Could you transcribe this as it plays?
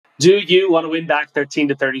Do you want to win back 13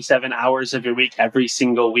 to 37 hours of your week every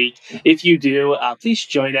single week? If you do, please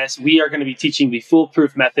join us. We are going to be teaching the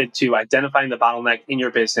foolproof method to identifying the bottleneck in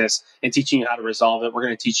your business and teaching you how to resolve it. We're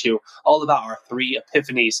going to teach you all about our 3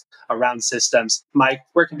 epiphanies around systems. Mike,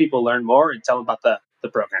 where can people learn more and tell them about the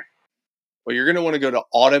program? Well, you're going to want to go to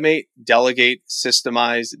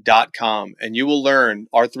automatedelegatesystemize.com, and you will learn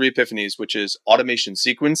our 3 epiphanies, which is automation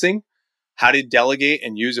sequencing, how to delegate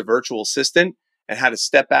and use a virtual assistant, and how to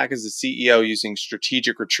step back as a CEO using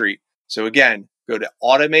strategic retreat. So again, go to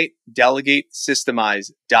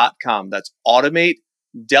automatedelegatesystemize.com. That's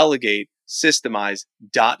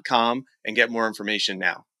automatedelegatesystemize.com and get more information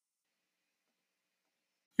now.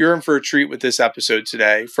 You're in for a treat with this episode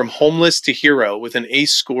today. From homeless to hero with an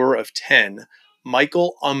ACE score of 10,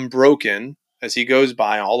 Michael Unbroken, as he goes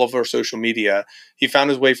by all of our social media, he found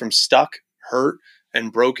his way from stuck, hurt,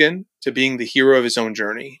 and broken to being the hero of his own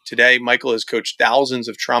journey. Today, Michael has coached thousands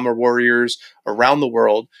of trauma warriors around the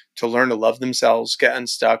world to learn to love themselves, get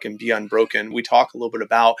unstuck, and be unbroken. We talk a little bit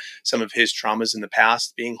about some of his traumas in the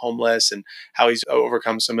past, being homeless, and how he's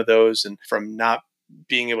overcome some of those, and from not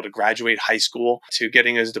being able to graduate high school to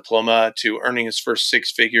getting his diploma to earning his first 6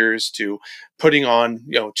 figures to putting on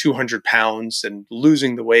 200 pounds and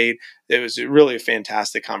losing the weight. It was really a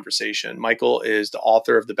fantastic conversation. Michael is the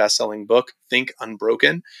author of the best-selling book Think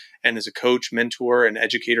Unbroken, and is a coach, mentor, and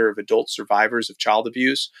educator of adult survivors of child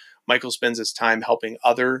abuse. Michael spends his time helping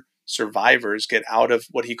other survivors get out of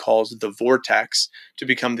what he calls the vortex to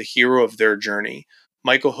become the hero of their journey.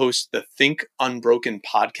 Michael hosts the Think Unbroken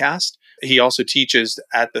podcast. He also teaches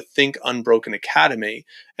at the Think Unbroken Academy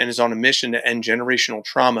and is on a mission to end generational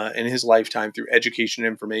trauma in his lifetime through education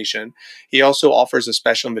and information. He also offers a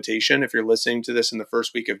special invitation, if you're listening to this in the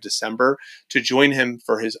first week of December, to join him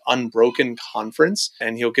for his Unbroken conference.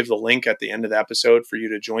 And he'll give the link at the end of the episode for you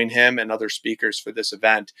to join him and other speakers for this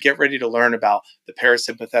event. Get ready to learn about the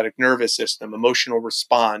parasympathetic nervous system, emotional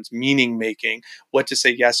response, meaning making, what to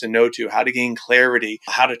say yes and no to, how to gain clarity,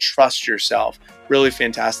 how to trust yourself. Really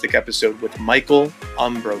fantastic episode with Michael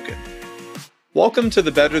Unbroken. Welcome to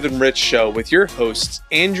the Better Than Rich Show with your hosts,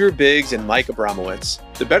 Andrew Biggs and Mike Abramowitz.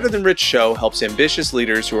 The Better Than Rich Show helps ambitious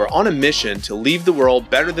leaders who are on a mission to leave the world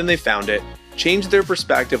better than they found it, change their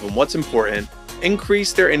perspective on what's important,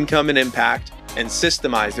 increase their income and impact, and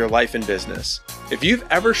systemize their life and business. If you've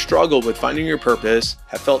ever struggled with finding your purpose,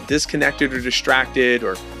 have felt disconnected or distracted,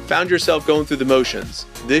 or found yourself going through the motions,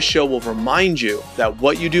 this show will remind you that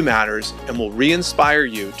what you do matters and will re-inspire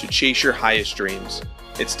you to chase your highest dreams.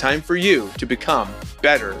 It's time for you to become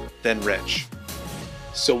better than rich.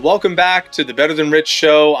 So welcome back to the Better Than Rich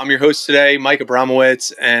Show. I'm your host today, Mike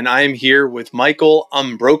Abramowitz, and I am here with Michael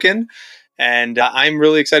Unbroken. And I'm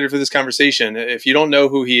really excited for this conversation. If you don't know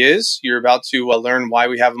who he is, you're about to learn why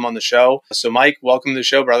we have him on the show. So Mike, welcome to the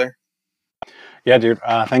show, brother. Yeah, dude.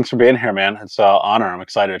 Thanks for being here, man. It's an honor. I'm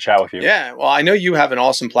excited to chat with you. Yeah. Well, I know you have an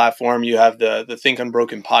awesome platform. You have the Think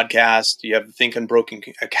Unbroken podcast. You have the Think Unbroken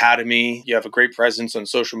Academy. You have a great presence on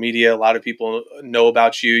social media. A lot of people know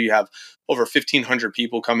about you. You have over 1,500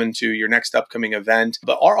 people coming to your next upcoming event.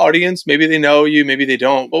 But our audience, maybe they know you, maybe they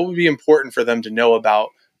don't. What would be important for them to know about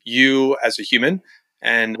you as a human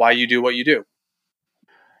and why you do what you do?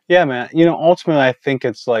 Yeah, man. Ultimately, I think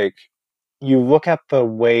it's like you look at the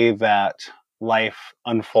way that life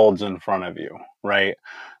unfolds in front of you, right?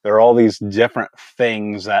 There are all these different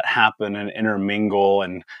things that happen and intermingle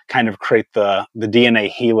and kind of create the DNA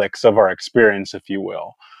helix of our experience, if you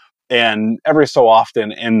will. And every so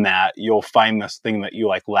often in that, you'll find this thing that you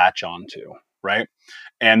like latch onto, right?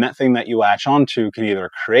 And that thing that you latch onto can either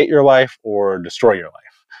create your life or destroy your life.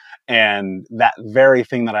 And that very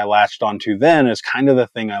thing that I latched onto then is kind of the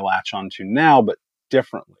thing I latch onto now, but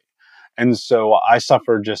differently. And so I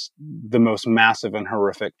suffered just the most massive and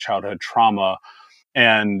horrific childhood trauma.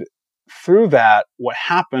 And through that, what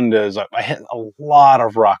happened is I hit a lot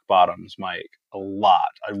of rock bottoms, Mike, a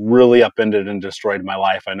lot. I really upended and destroyed my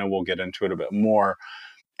life. I know we'll get into it a bit more.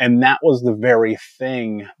 And that was the very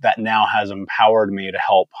thing that now has empowered me to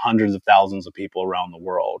help hundreds of thousands of people around the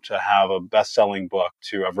world, to have a best-selling book,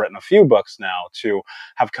 to have written a few books now, to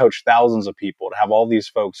have coached thousands of people, to have all these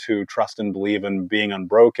folks who trust and believe in being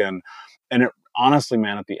unbroken. And it, honestly,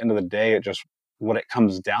 man, at the end of the day, what it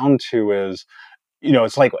comes down to is,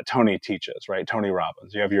 it's like what Tony teaches, right? Tony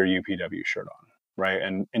Robbins, you have your UPW shirt on, right?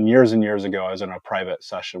 And years ago, I was in a private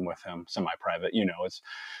session with him, semi-private, it's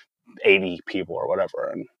 80 people or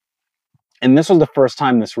whatever. And this was the first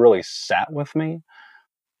time this really sat with me.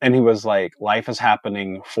 And he was like, life is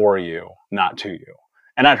happening for you, not to you.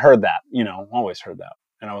 And I'd heard that, always heard that.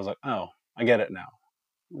 And I was like, oh, I get it now.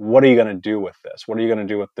 what are you going to do with this? What are you going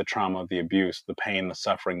to do with the trauma, the abuse, the pain, the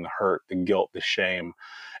suffering, the hurt, the guilt, the shame,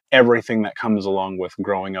 everything that comes along with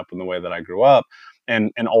growing up in the way that I grew up?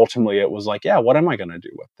 And ultimately it was like, yeah, what am I going to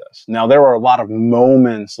do with this? Now, there were a lot of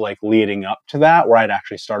moments like leading up to that where I'd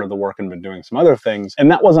actually started the work and been doing some other things. And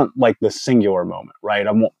that wasn't like the singular moment, right?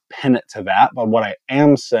 I won't pin it to that. But what I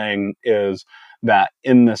am saying is that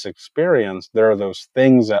in this experience, there are those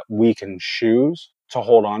things that we can choose to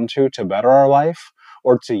hold on to better our life,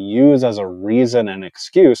 or to use as a reason and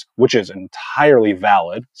excuse, which is entirely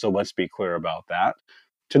valid. So let's be clear about that,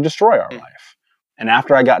 to destroy our life. And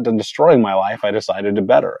after I got done destroying my life, I decided to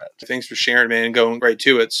better it. Thanks for sharing, man, and going right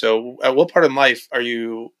to it. So at what part of life are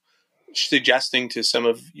you suggesting to some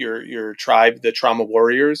of your tribe, the trauma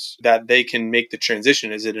warriors, that they can make the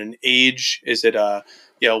transition? Is it an age? Is it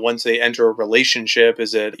once they enter a relationship?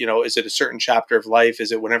 Is it, is it a certain chapter of life?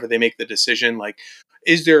 Is it whenever they make the decision? Like,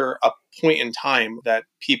 is there a point in time that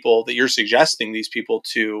you're suggesting these people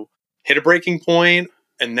to hit a breaking point,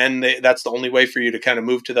 and then that's the only way for you to kind of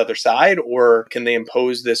move to the other side? Or can they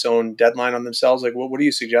impose this own deadline on themselves? Like, what do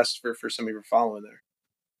you suggest for some of your following there?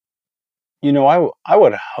 I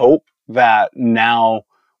would hope that now,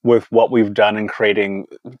 with what we've done in creating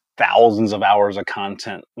thousands of hours of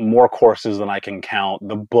content, more courses than I can count,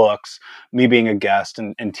 the books, me being a guest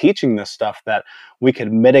and teaching this stuff, that we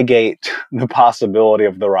could mitigate the possibility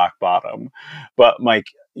of the rock bottom. But Mike,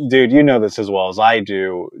 dude, you know this as well as I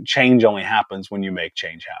do. Change only happens when you make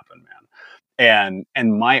change happen, man.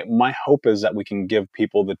 And my hope is that we can give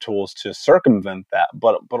people the tools to circumvent that,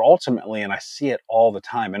 but ultimately, and I see it all the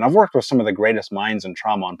time, and I've worked with some of the greatest minds in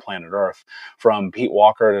trauma on planet Earth, from Pete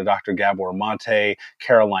Walker to Dr. Gabor Mate,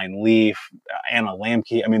 Caroline Leaf, Anna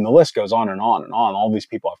Lamke. I mean, the list goes on and on and on. All these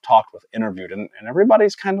people I've talked with, interviewed, and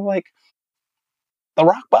everybody's kind of like, the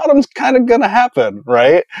rock bottom's kind of going to happen,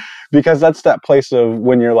 right? Because that's that place of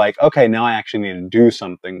when you're like, okay, now I actually need to do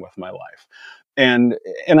something with my life. And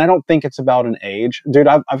I don't think it's about an age. Dude,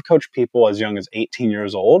 I've coached people as young as 18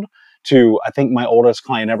 years old to, I think my oldest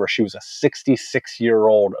client ever, she was a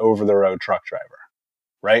 66-year-old over-the-road truck driver,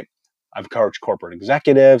 right? I've coached corporate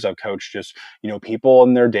executives. I've coached just, people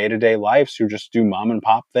in their day-to-day lives who just do mom and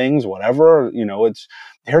pop things, whatever.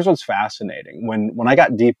 Here's what's fascinating. When I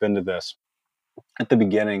got deep into this at the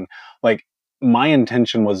beginning, like, my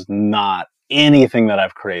intention was not anything that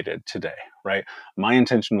I've created today, right? My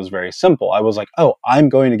intention was very simple. I was like, oh, I'm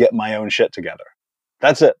going to get my own shit together.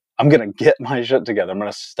 That's it. I'm going to get my shit together. I'm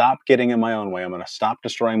going to stop getting in my own way. I'm going to stop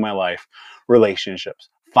destroying my life, relationships,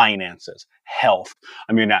 finances, health.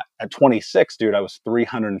 I mean, at 26, dude, I was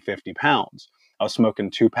 350 pounds. I was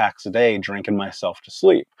smoking 2 packs a day, drinking myself to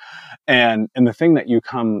sleep. And the thing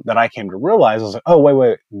that I came to realize was like, oh,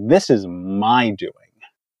 wait, this is my doing.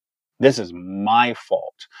 This is my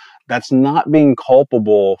fault. That's not being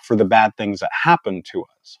culpable for the bad things that happen to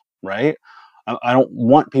us, right? I don't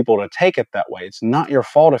want people to take it that way. It's not your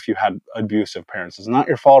fault if you had abusive parents. It's not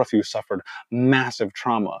your fault if you suffered massive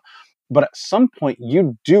trauma. But at some point,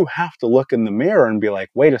 you do have to look in the mirror and be like,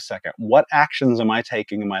 wait a second, what actions am I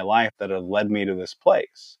taking in my life that have led me to this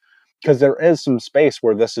place? Because there is some space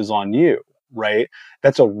where this is on you, right?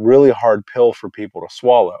 That's a really hard pill for people to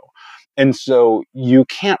swallow. And so you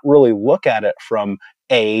can't really look at it from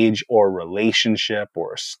age or relationship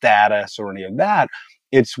or status or any of that.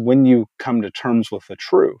 It's when you come to terms with the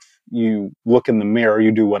truth. You look in the mirror,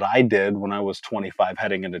 you do what I did when I was 25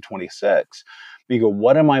 heading into 26. You go,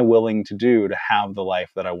 what am I willing to do to have the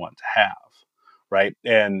life that I want to have, right?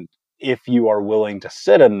 And if you are willing to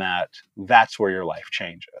sit in that, that's where your life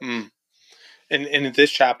changes. Mm. And in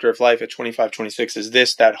this chapter of life at 25, 26, is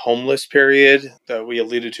this that homeless period that we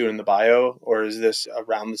alluded to in the bio, or is this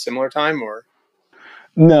around the similar time, or?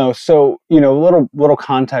 No, so little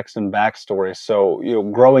context and backstory. So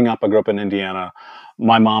growing up, I grew up in Indiana.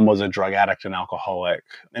 My mom was a drug addict and alcoholic.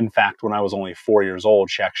 In fact, when I was only 4 years old,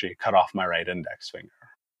 she actually cut off my right index finger,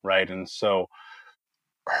 right? And so,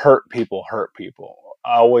 hurt people.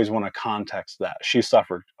 I always want to context that. She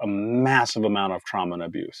suffered a massive amount of trauma and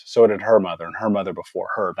abuse. So did her mother, and her mother before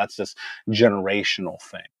her. That's this generational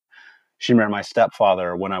thing. She married my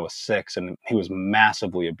stepfather when I was 6, and he was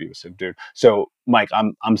massively abusive, dude. So, Mike,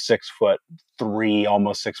 I'm 6'3",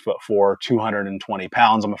 almost 6'4", 220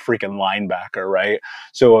 pounds. I'm a freaking linebacker, right?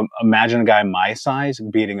 So imagine a guy my size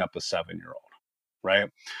beating up a 7-year-old, right?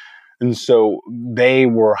 And so they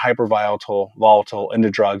were hyper volatile,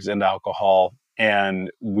 into drugs, into alcohol,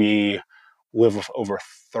 and we lived with over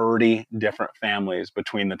 30 different families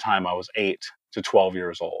between the time I was 8 to 12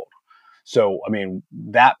 years old. So, I mean,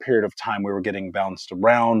 that period of time we were getting bounced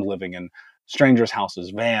around, living in strangers' houses,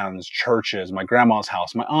 vans, churches, my grandma's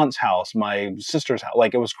house, my aunt's house, my sister's house.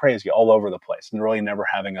 Like, it was crazy all over the place, and really never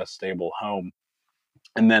having a stable home.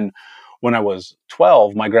 And then when I was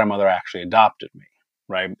 12, my grandmother actually adopted me,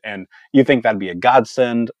 right? And you think that'd be a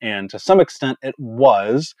godsend, and to some extent it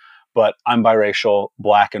was, but I'm biracial,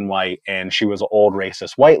 black and white, and she was an old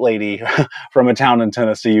racist white lady from a town in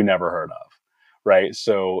Tennessee you never heard of, right?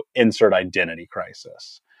 So insert identity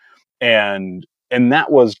crisis. And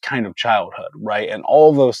that was kind of childhood, right? And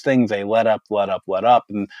all those things, they let up,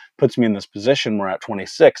 and puts me in this position where at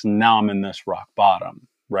 26, and now I'm in this rock bottom,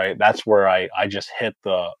 right? That's where I just hit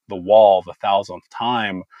the wall the thousandth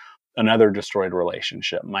time. Another destroyed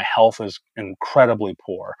relationship. My health is incredibly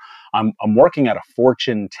poor. I'm working at a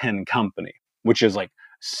Fortune 10 company, which is like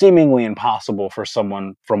seemingly impossible for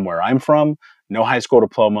someone from where I'm from. No high school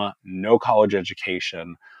diploma, no college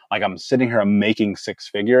education. Like, I'm sitting here, I'm making six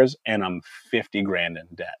figures, and I'm 50 grand in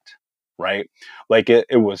debt, right? Like, it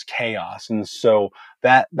was chaos. And so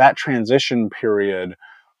that transition period,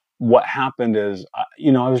 what happened is,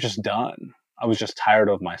 I was just done. I was just tired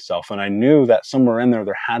of myself. And I knew that somewhere in there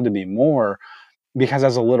had to be more, because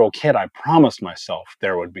as a little kid, I promised myself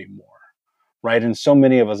there would be more, right? And so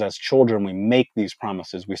many of us as children, we make these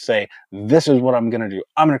promises. We say, this is what I'm going to do.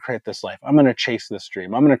 I'm going to create this life. I'm going to chase this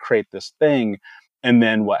dream. I'm going to create this thing. And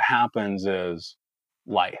then what happens is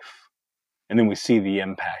life. And then we see the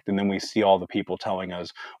impact, and then we see all the people telling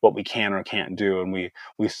us what we can or can't do. And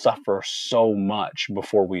we suffer so much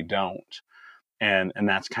before we don't. And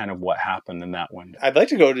that's kind of what happened in that window. I'd like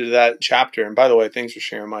to go to that chapter. And by the way, thanks for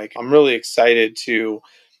sharing, Mike. I'm really excited to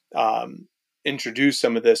introduce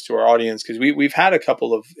some of this to our audience, because we've had a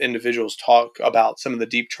couple of individuals talk about some of the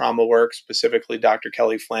deep trauma work, specifically Dr.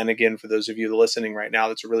 Kelly Flanagan. For those of you listening right now,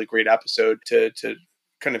 that's a really great episode to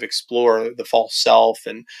kind of explore the false self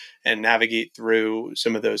and navigate through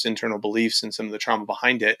some of those internal beliefs and some of the trauma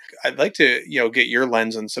behind it. I'd like to, get your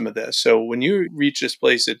lens on some of this. So when you reach this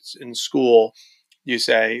place in school, you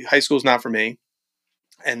say, high school's not for me.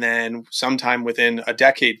 And then sometime within a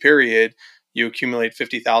decade period, you accumulate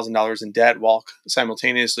 $50,000 in debt while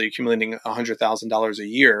simultaneously accumulating $100,000 a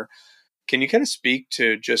year. Can you kind of speak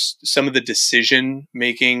to just some of the decision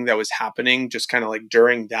making that was happening just kind of like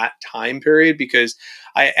during that time period? Because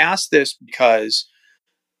I ask this because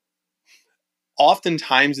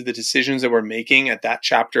oftentimes the decisions that we're making at that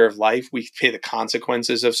chapter of life, we pay the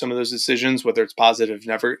consequences of some of those decisions, whether it's positive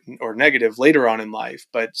or negative later on in life.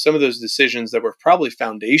 But some of those decisions that were probably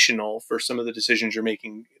foundational for some of the decisions you're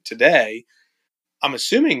making today, I'm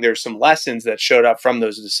assuming there's some lessons that showed up from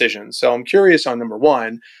those decisions. So I'm curious on number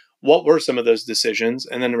one, what were some of those decisions?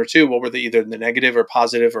 And then number two, what were either the negative or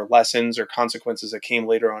positive or lessons or consequences that came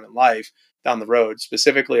later on in life down the road,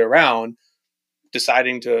 specifically around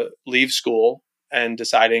deciding to leave school and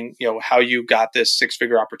deciding, how you got this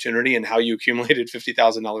six-figure opportunity and how you accumulated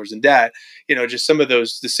 $50,000 in debt, just some of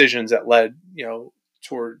those decisions that led,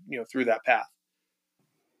 toward, through that path.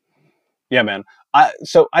 Yeah, man.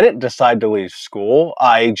 So I didn't decide to leave school.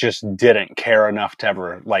 I just didn't care enough to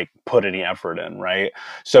ever put any effort in, right?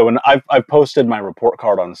 So when I've posted my report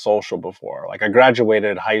card on social before. Like, I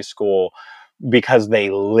graduated high school because they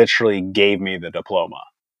literally gave me the diploma.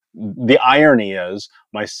 The irony is,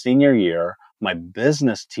 my senior year, my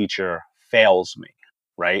business teacher fails me,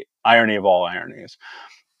 right? Irony of all ironies.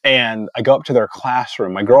 And I go up to their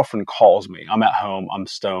classroom. My girlfriend calls me. I'm at home. I'm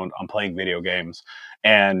stoned. I'm playing video games.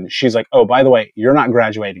 And she's like, oh, by the way, you're not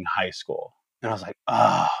graduating high school. And I was like,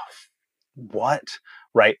 oh, what?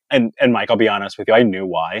 Right. And Mike, I'll be honest with you. I knew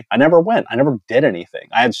why. I never went. I never did anything.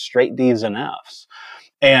 I had straight D's and F's.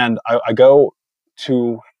 And I go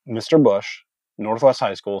to Mr. Bush, Northwest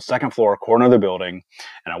High School, second floor, corner of the building.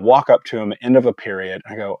 And I walk up to him, end of a period.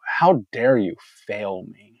 And I go, how dare you fail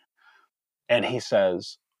me? And he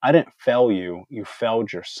says, I didn't fail you. You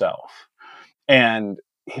failed yourself. And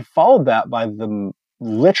he followed that by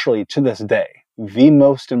literally to this day, the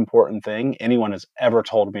most important thing anyone has ever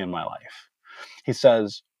told me in my life. He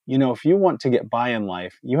says, if you want to get by in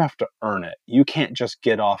life, you have to earn it. You can't just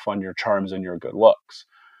get off on your charms and your good looks.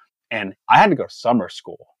 And I had to go to summer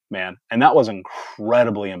school, man. And that was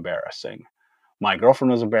incredibly embarrassing. My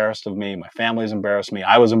girlfriend was embarrassed of me. My family's embarrassed me.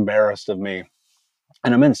 I was embarrassed of me.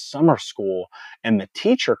 And I'm in summer school, and the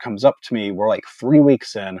teacher comes up to me. We're like 3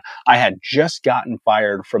 weeks in. I had just gotten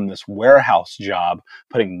fired from this warehouse job,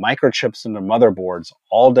 putting microchips into motherboards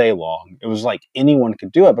all day long. It was like anyone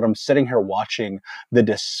could do it, but I'm sitting here watching the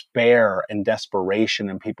despair and desperation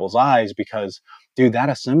in people's eyes because, dude, that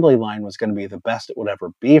assembly line was going to be the best it would ever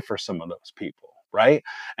be for some of those people, right?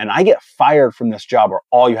 And I get fired from this job where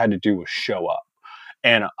all you had to do was show up.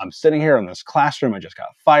 And I'm sitting here in this classroom. I just got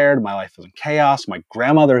fired. My life is in chaos. My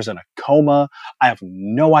grandmother's in a coma. I have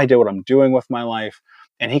no idea what I'm doing with my life.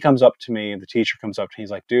 And he comes up to me, the teacher comes up to me,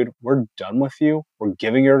 he's like, dude, we're done with you. We're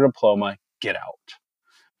giving you a diploma. Get out.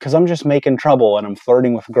 Because I'm just making trouble and I'm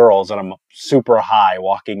flirting with girls and I'm super high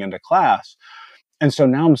walking into class. And so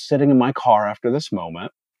now I'm sitting in my car after this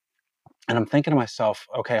moment and I'm thinking to myself,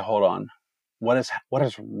 okay, hold on. What is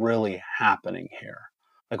really happening here?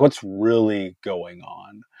 Like, what's really going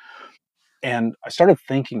on? And I started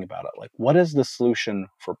thinking about it. Like, what is the solution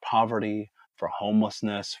for poverty, for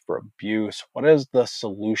homelessness, for abuse? What is the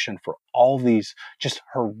solution for all these just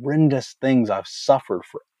horrendous things I've suffered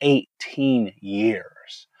for 18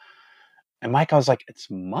 years? And Mike, I was like, it's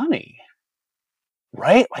money.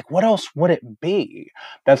 Right? Like, what else would it be?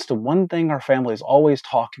 That's the one thing our family is always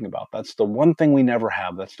talking about. That's the one thing we never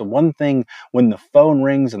have. That's the one thing when the phone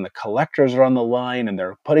rings and the collectors are on the line and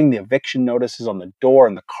they're putting the eviction notices on the door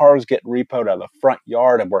and the cars get repoed out of the front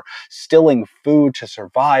yard and we're stealing food to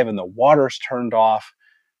survive and the water's turned off.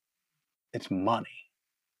 It's money,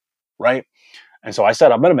 right? And so I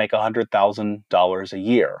said, I'm going to make $100,000 a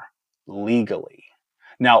year legally.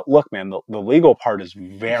 Now, look, man, the legal part is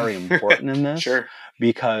very important in this. Sure.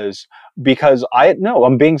 because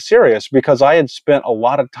I'm being serious, because I had spent a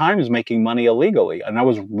lot of times making money illegally and I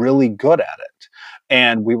was really good at it.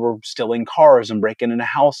 And we were stealing cars and breaking into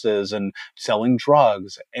houses and selling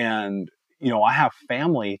drugs. And, I have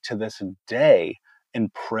family to this day in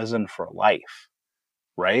prison for life,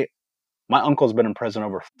 right? My uncle's been in prison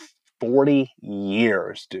over 40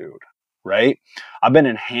 years, dude, right? I've been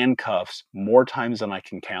in handcuffs more times than I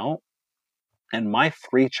can count. And my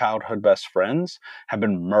 3 childhood best friends have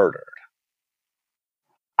been murdered.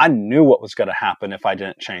 I knew what was going to happen if I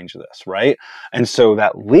didn't change this, right? And so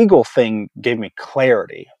that legal thing gave me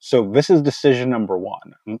clarity. So this is decision number 1.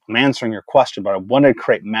 I'm answering your question, but I wanted to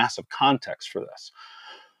create massive context for this.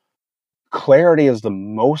 Clarity is the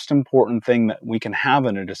most important thing that we can have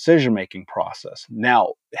in a decision-making process.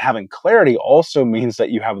 Now, having clarity also means that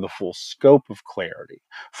you have the full scope of clarity.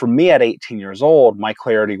 For me at 18 years old, my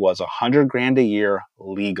clarity was $100,000 a year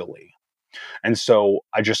legally. And so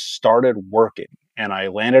I just started working and I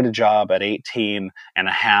landed a job at 18 and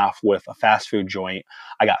a half with a fast food joint.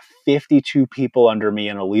 I got 52 people under me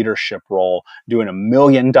in a leadership role doing $1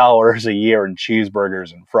 million a year in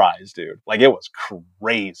cheeseburgers and fries, dude. Like, it was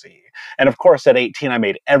crazy. And of course, at 18, I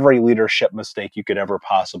made every leadership mistake you could ever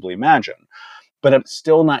possibly imagine. But it's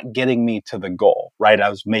still not getting me to the goal, right? I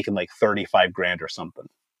was making like 35 grand or something.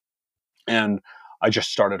 And I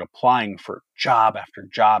just started applying for job after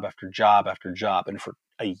job after job after job. And for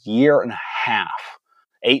a year and a half,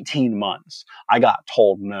 18 months, I got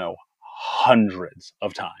told no hundreds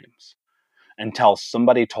of times until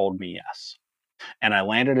somebody told me yes. And I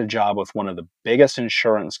landed a job with one of the biggest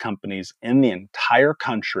insurance companies in the entire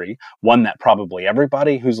country, one that probably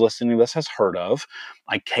everybody who's listening to this has heard of.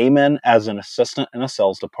 I came in as an assistant in a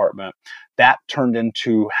sales department. That turned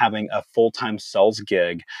into having a full-time sales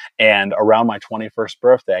gig. And around my 21st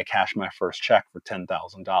birthday, I cashed my first check for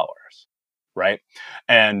 $10,000, right?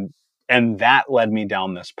 And that led me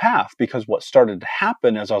down this path, because what started to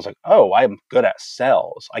happen is I was like, oh, I'm good at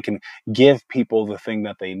sales. I can give people the thing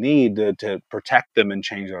that they need to protect them and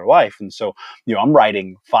change their life. And so, I'm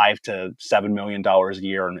writing $5 to $7 million a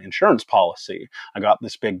year in insurance policy. I got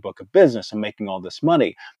this big book of business. I'm making all this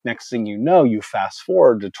money. Next thing you know, you fast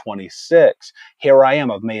forward to 26. Here I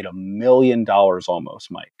am. I've made $1 million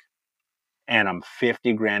almost, Mike. And I'm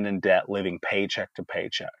 50 grand in debt, living paycheck to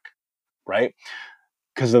paycheck, right?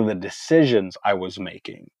 Because of the decisions I was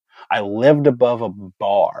making. I lived above a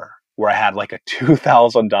bar where I had like a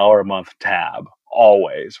 $2,000 a month tab,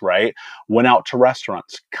 always, right? Went out to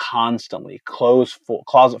restaurants constantly, closet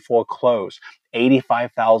full of clothes,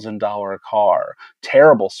 $85,000 car,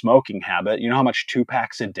 terrible smoking habit. You know how much 2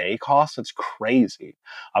 packs a day costs? It's crazy.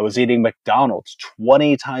 I was eating McDonald's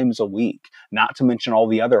 20 times a week, not to mention all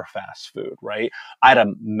the other fast food, right? I had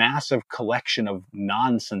a massive collection of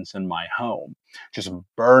nonsense in my home, just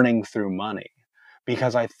burning through money,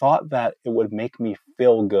 because I thought that it would make me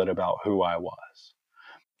feel good about who I was.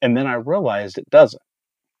 And then I realized it doesn't.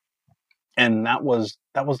 And that was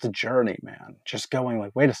the journey, man. Just going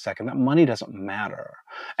like, wait a second, that money doesn't matter.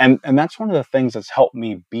 And that's one of the things that's helped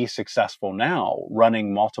me be successful now,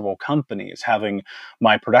 running multiple companies, having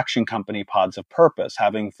my production company, Pods of Purpose,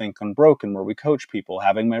 having Think Unbroken, where we coach people,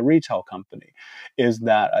 having my retail company, is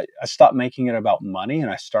that I stopped making it about money and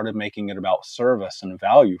I started making it about service and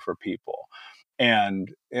value for people. And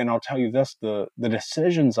I'll tell you this, the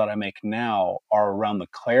decisions that I make now are around the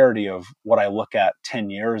clarity of what I look at 10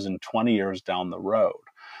 years and 20 years down the road.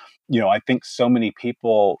 I think so many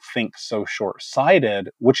people think so short-sighted,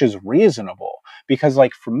 which is reasonable. Because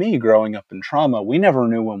like for me, growing up in trauma, we never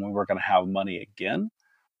knew when we were going to have money again.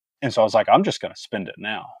 And so I was like, I'm just going to spend it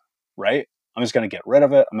now, right? I'm just going to get rid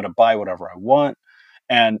of it. I'm going to buy whatever I want.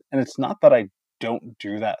 And it's not that I don't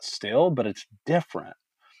do that still, but it's different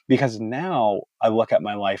because now I look at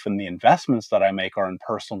my life and the investments that I make are in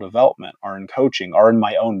personal development, are in coaching, are in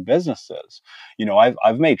my own businesses.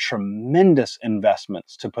 I've made tremendous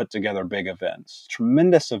investments to put together big events,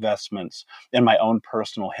 tremendous investments in my own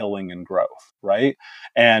personal healing and growth, right?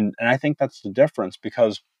 And I think that's the difference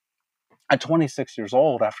because at 26 years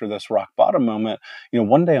old, after this rock bottom moment,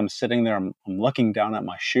 one day I'm sitting there, I'm looking down at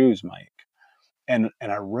my shoes, Mike, and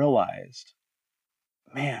I realized,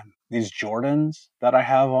 man, these Jordans that I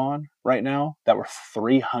have on right now that were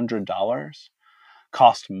 $300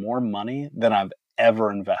 cost more money than I've ever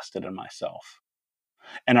invested in myself.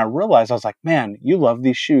 And I realized, I was like, man, you love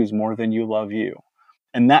these shoes more than you love you.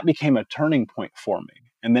 And that became a turning point for me.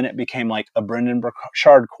 And then it became like a Brendan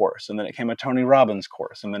Burchard course. And then it became a Tony Robbins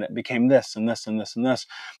course. And then it became this and this and this and this.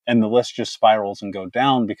 And the list just spirals and go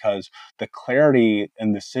down because the clarity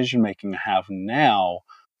and decision making I have now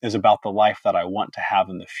is about the life that I want to have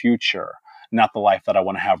in the future, not the life that I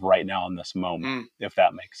want to have right now in this moment, if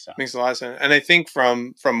that makes sense. Makes a lot of sense. And I think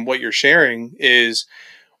from what you're sharing is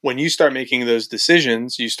when you start making those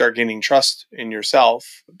decisions, you start gaining trust in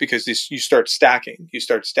yourself because you start stacking. You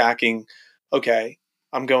start stacking, okay,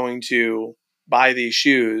 I'm going to buy these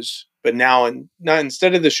shoes, but now not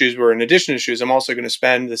instead of the shoes, but in addition to shoes, I'm also going to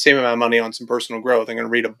spend the same amount of money on some personal growth. I'm going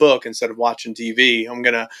to read a book instead of watching TV. I'm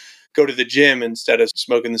going to go to the gym instead of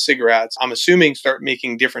smoking the cigarettes. I'm assuming start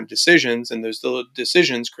making different decisions, and those little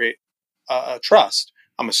decisions create trust.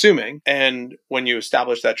 I'm assuming. And when you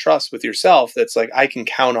establish that trust with yourself, that's like, I can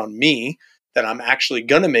count on me that I'm actually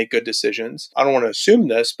going to make good decisions. I don't want to assume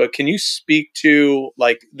this, but can you speak to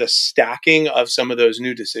like the stacking of some of those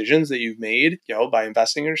new decisions that you've made, by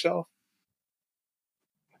investing in yourself?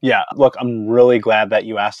 Yeah, look, I'm really glad that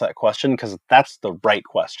you asked that question because that's the right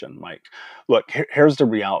question, Mike. Look, here's the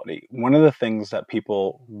reality. One of the things that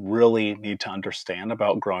people really need to understand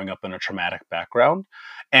about growing up in a traumatic background,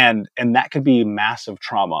 and that could be massive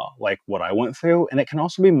trauma, like what I went through, and it can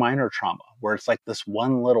also be minor trauma, where it's like this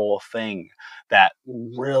one little thing that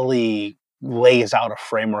really lays out a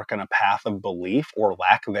framework and a path of belief or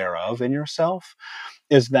lack thereof in yourself,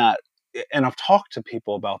 is that, and I've talked to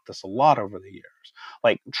people about this a lot over the years,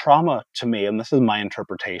 like trauma to me, and this is my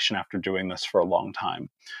interpretation after doing this for a long time,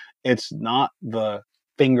 it's not the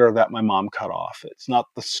finger that my mom cut off. It's not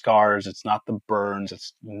the scars. It's not the burns.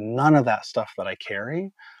 It's none of that stuff that I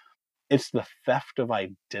carry. It's the theft of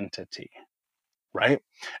identity, right?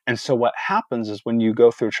 And so what happens is when you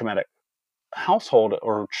go through a traumatic household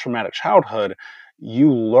or traumatic childhood,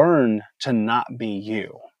 you learn to not be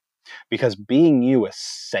you because being you is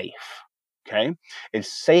safe. Okay.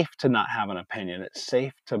 It's safe to not have an opinion. It's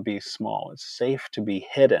safe to be small. It's safe to be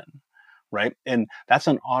hidden. Right. And that's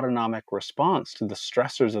an autonomic response to the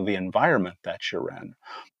stressors of the environment that you're in.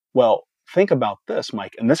 Well, think about this,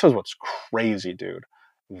 Mike. And this is what's crazy, dude.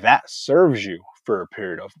 That serves you for a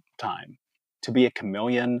period of time. To be a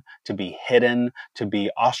chameleon, to be hidden, to be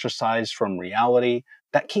ostracized from reality,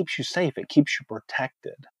 that keeps you safe. It keeps you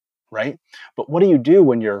protected. Right. But what do you do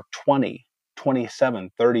when you're 20,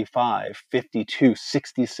 27, 35, 52,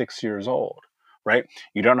 66 years old? Right?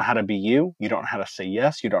 You don't know how to be you. You don't know how to say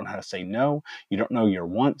yes. You don't know how to say no. You don't know your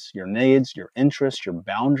wants, your needs, your interests, your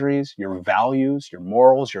boundaries, your values, your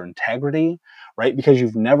morals, your integrity, right? Because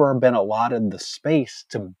you've never been allotted the space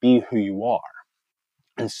to be who you are.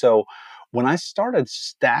 And so when I started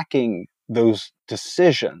stacking those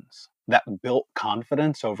decisions that built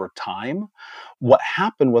confidence over time, what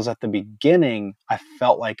happened was at the beginning, I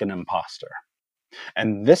felt like an imposter.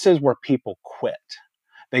 And this is where people quit.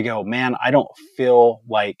 They go, man, I don't feel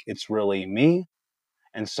like it's really me.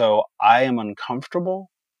 And so I am uncomfortable.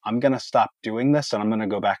 I'm going to stop doing this and I'm going to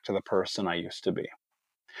go back to the person I used to be.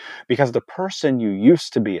 Because the person you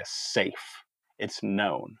used to be is safe. It's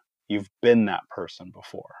known. You've been that person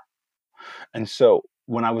before. And so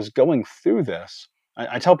when I was going through this,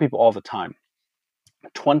 I tell people all the time,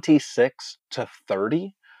 26 to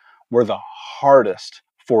 30 were the hardest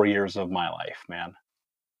 4 years of my life, man.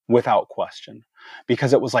 Without question,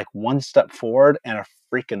 because it was like one step forward and a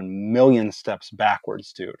freaking million steps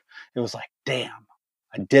backwards, dude. It was like, damn,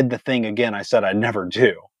 I did the thing again I said I'd never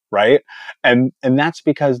do, right? And that's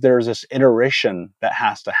because there's this iteration that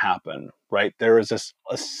has to happen, right? There is this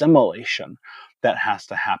assimilation that has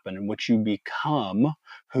to happen in which you become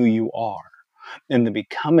who you are. And the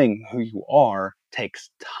becoming who you are takes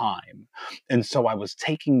time. And so I was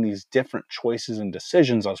taking these different choices and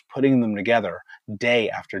decisions, I was putting them together day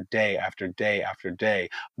after day after day after day,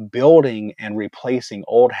 building and replacing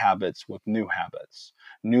old habits with new habits,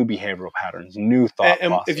 new behavioral patterns, new thought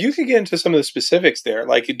And if you process. could get into some of the specifics there,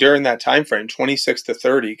 like during that time frame, 26 to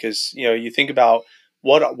 30, because you think about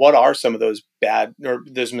what are some of those bad or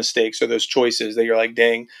those mistakes or those choices that you're like,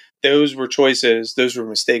 dang, those were choices, those were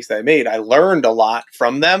mistakes that I made. I learned a lot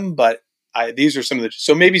from them, but these are some of the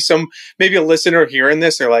so maybe a listener hearing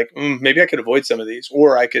this, they're like, maybe I could avoid some of these,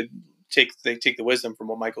 or I could take the wisdom from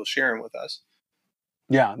what Michael's sharing with us.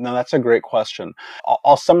 Yeah, no, that's a great question.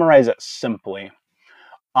 I'll summarize it simply.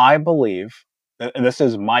 I believe, and this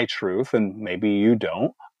is my truth, and maybe you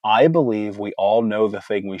don't, I believe we all know the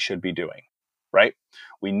thing we should be doing, right?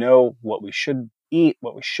 We know what we should eat,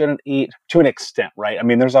 what we shouldn't eat to an extent, right? I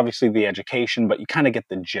mean, there's obviously the education, but you kind of get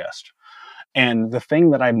the gist. And the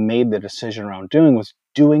thing that I made the decision around doing was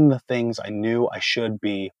doing the things I knew I should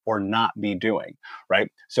be or not be doing,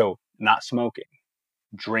 right? So, not smoking,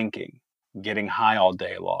 drinking, getting high all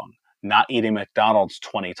day long, not eating McDonald's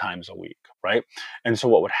 20 times a week, right? And so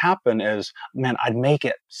what would happen is, man, I'd make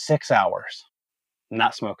it 6 hours,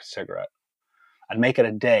 not smoke a cigarette. I'd make it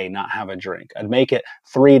a day, not have a drink. I'd make it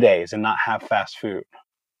 3 days and not have fast food,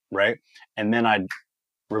 right? And then I'd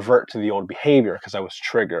revert to the old behavior because I was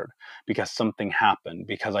triggered, because something happened,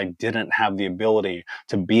 because I didn't have the ability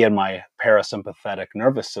to be in my parasympathetic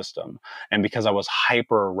nervous system. And because I was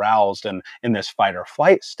hyper aroused and in this fight or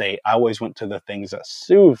flight state, I always went to the things that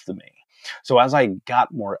soothed me. So as I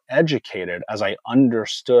got more educated, as I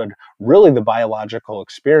understood really the biological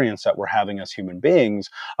experience that we're having as human beings,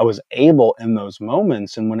 I was able in those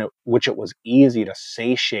moments and which it was easy to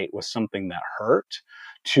satiate with something that hurt,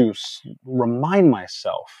 to remind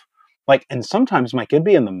myself. Like, and sometimes, Mike, it'd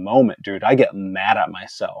be in the moment, dude. I get mad at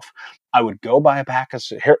myself. I would go buy a pack of,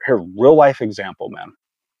 here, real life example, man.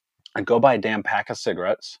 I'd go buy a damn pack of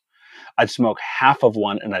cigarettes. I'd smoke half of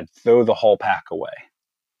one and I'd throw the whole pack away,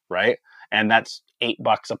 right? And that's $8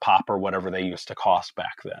 a pop or whatever they used to cost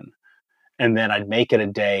back then. And then I'd make it a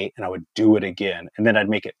day and I would do it again. And then I'd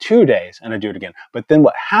make it 2 days and I'd do it again. But then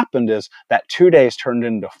what happened is that 2 days turned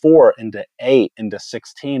into 4, into 8, into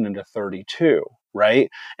 16, into 32, right?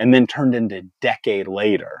 And then turned into decade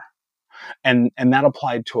later. And that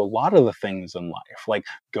applied to a lot of the things in life, like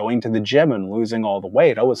going to the gym and losing all the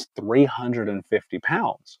weight. I was 350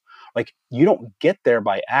 pounds. Like, you don't get there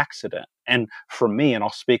by accident. And for me, and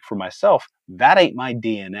I'll speak for myself, that ain't my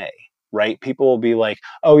DNA, right? People will be like,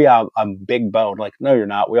 oh yeah, I'm big boned. Like, no, you're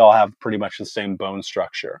not. We all have pretty much the same bone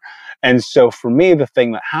structure. And so for me, the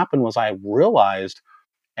thing that happened was I realized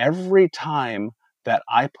every time that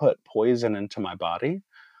I put poison into my body,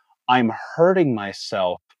 I'm hurting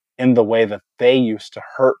myself in the way that they used to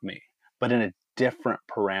hurt me, but in a different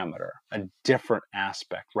parameter, a different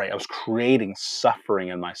aspect, right? I was creating suffering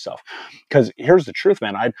in myself. Because here's the truth,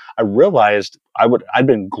 man. I realized I'd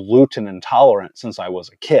been gluten intolerant since I was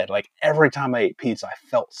a kid. Like, every time I ate pizza, I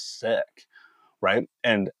felt sick, right?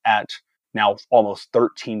 And at now almost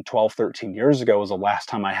 13 years ago was the last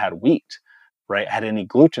time I had wheat, right? I had any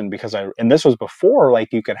gluten because and this was before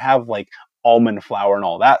like you could have like almond flour and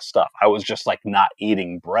all that stuff. I was just like not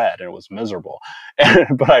eating bread and it was miserable.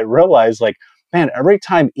 But I realized like, man, every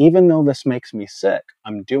time, even though this makes me sick,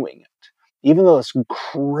 I'm doing it. Even though this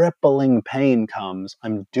crippling pain comes,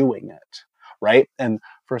 I'm doing it, right? And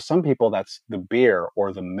for some people, that's the beer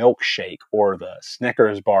or the milkshake or the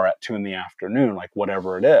Snickers bar at 2 p.m, like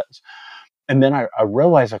whatever it is. And then I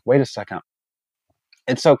realized, like, wait a second,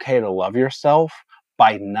 it's okay to love yourself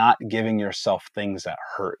by not giving yourself things that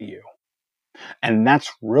hurt you. And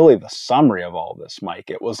that's really the summary of all this, Mike.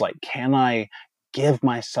 It was like, can I give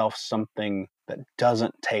myself something that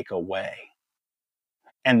doesn't take away?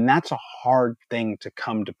 And that's a hard thing to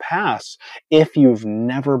come to pass if you've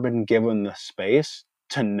never been given the space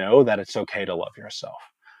to know that it's okay to love yourself.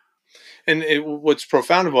 And what's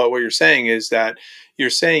profound about what you're saying is that you're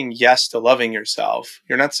saying yes to loving yourself.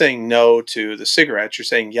 You're not saying no to the cigarettes. You're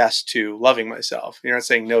saying yes to loving myself. You're not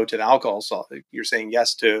saying no to the alcohol. You're saying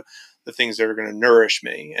yes to the things that are going to nourish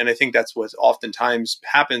me. And I think that's what oftentimes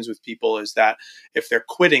happens with people is that if they're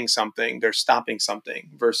quitting something, they're stopping something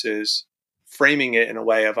versus framing it in a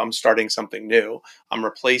way of I'm starting something new. I'm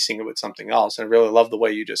replacing it with something else. And I really love the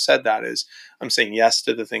way you just said that is I'm saying yes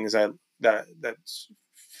to the things that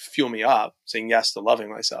fuel me up, saying yes to loving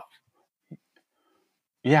myself.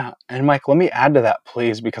 Yeah. And Mike, let me add to that,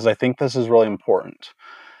 please, because I think this is really important.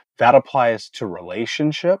 That applies to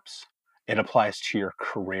relationships. It applies to your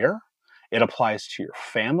career. It applies to your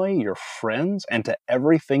family, your friends, and to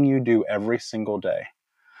everything you do every single day.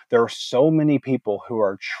 There are so many people who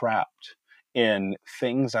are trapped in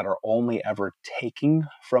things that are only ever taking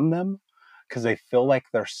from them because they feel like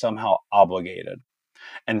they're somehow obligated.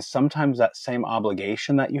 And sometimes that same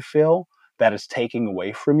obligation that you feel that is taking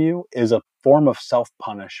away from you is a form of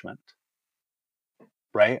self-punishment,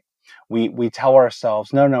 right? We tell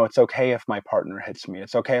ourselves, no, it's okay if my partner hits me.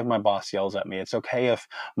 It's okay if my boss yells at me. It's okay if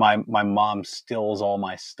my mom steals all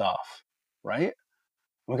my stuff, right?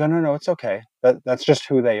 We go, no, it's okay. That's just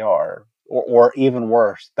who they are. Or even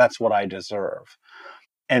worse, that's what I deserve.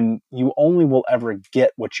 And you only will ever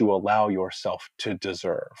get what you allow yourself to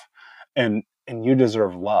deserve. And you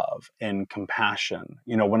deserve love and compassion.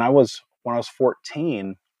 You know, when I was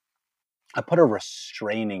 14, I put a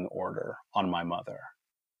restraining order on my mother,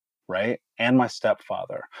 right? And my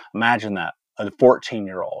stepfather. Imagine that, a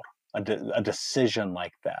 14-year-old, a decision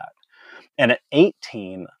like that. And at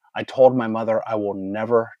 18, I told my mother I will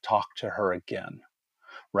never talk to her again,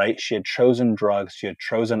 right? She had chosen drugs, she had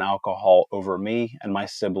chosen alcohol over me and my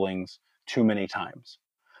siblings too many times.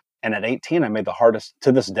 And at 18, I made the hardest,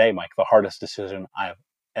 to this day, Mike, the hardest decision I've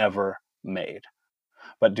ever made.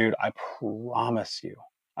 But dude, I promise you,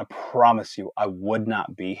 I would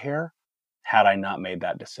not be here had I not made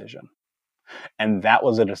that decision. And that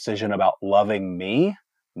was a decision about loving me,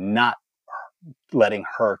 not letting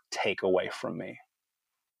her take away from me.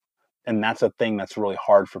 And that's a thing that's really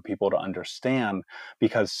hard for people to understand,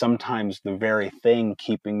 because sometimes the very thing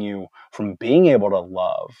keeping you from being able to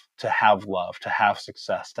love, to have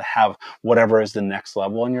success, to have whatever is the next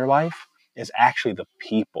level in your life is actually the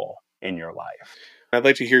people in your life. I'd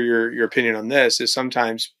like to hear your opinion on this. Is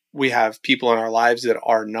sometimes we have people in our lives that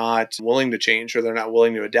are not willing to change, or they're not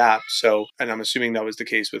willing to adapt. So, and I'm assuming that was the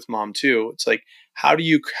case with mom too. It's like, how do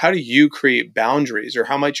you create boundaries, or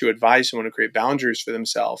how might you advise someone to create boundaries for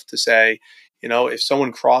themselves to say, if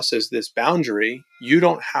someone crosses this boundary, you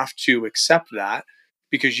don't have to accept that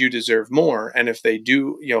because you deserve more. And if they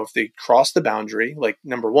do, if they cross the boundary, like,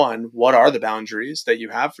 number one, what are the boundaries that you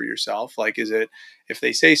have for yourself? Like, is it if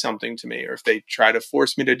they say something to me, or if they try to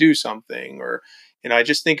force me to do something, or, I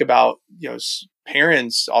just think about,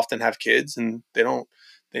 parents often have kids and they know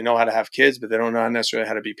how to have kids, but they don't know necessarily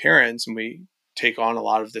how to be parents. And we take on a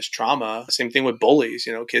lot of this trauma. Same thing with bullies,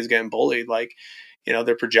 kids getting bullied, like,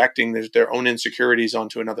 they're projecting their own insecurities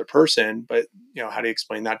onto another person. But, how do you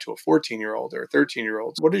explain that to a 14-year-old or a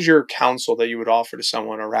 13-year-old? What is your counsel that you would offer to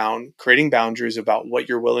someone around creating boundaries about what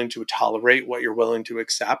you're willing to tolerate, what you're willing to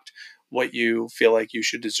accept, what you feel like you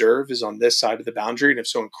should deserve is on this side of the boundary? And if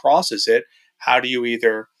someone crosses it, how do you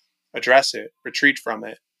either address it, retreat from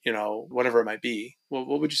it, whatever it might be? What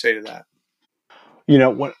would you say to that?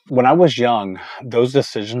 When I was young, those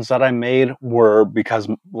decisions that I made were because,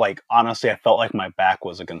 like, honestly, I felt like my back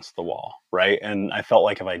was against the wall, right? And I felt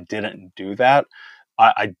like if I didn't do that,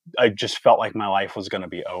 I just felt like my life was going to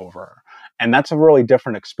be over. And that's a really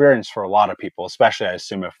different experience for a lot of people, especially, I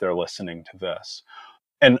assume, if they're listening to this.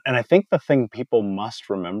 And I think the thing people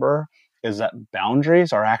must remember is that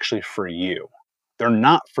boundaries are actually for you. They're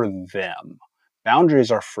not for them.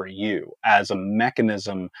 Boundaries are for you as a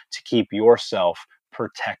mechanism to keep yourself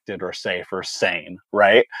protected or safe or sane,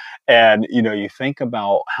 right? And you think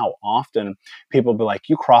about how often people be like,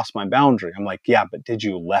 you crossed my boundary. I'm like, yeah, but did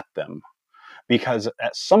you let them? Because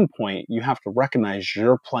at some point you have to recognize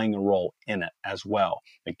you're playing a role in it as well.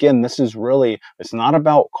 Again, it's not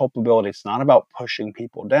about culpability. It's not about pushing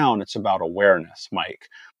people down. It's about awareness, Mike.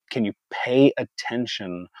 Can you pay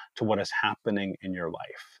attention to what is happening in your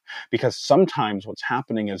life? Because sometimes what's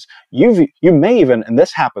happening is you may even, and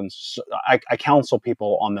this happens, I counsel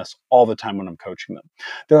people on this all the time when I'm coaching them.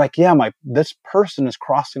 They're like, yeah, this person is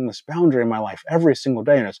crossing this boundary in my life every single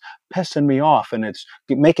day, and it's pissing me off, and it's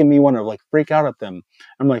making me want to, like, freak out at them.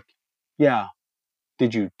 I'm like, yeah,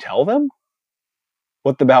 did you tell them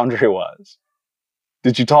what the boundary was?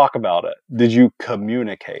 Did you talk about it? Did you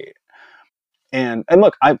communicate? And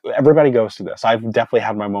look, everybody goes through this. I've definitely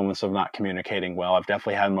had my moments of not communicating well. I've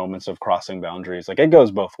definitely had moments of crossing boundaries. Like, it goes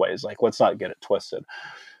both ways. Like, let's not get it twisted.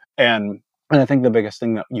 And I think the biggest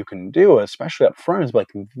thing that you can do, especially up front, is like,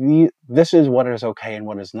 this is what is okay and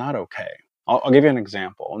what is not okay. I'll give you an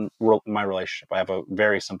example. In my relationship, I have a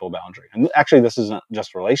very simple boundary. And actually, this isn't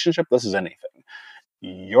just relationship. This is anything.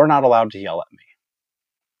 You're not allowed to yell at me.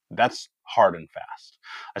 That's hard and fast.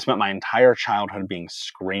 I spent my entire childhood being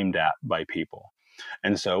screamed at by people.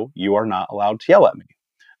 And so you are not allowed to yell at me.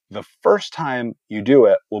 The first time you do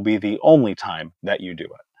it will be the only time that you do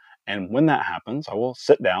it. And when that happens, I will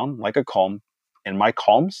sit down in my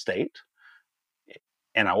calm state,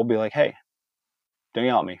 and I will be like, hey, don't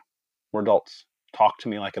yell at me. We're adults. Talk to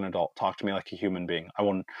me like an adult. Talk to me like a human being. I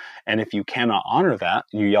won't. And if you cannot honor that,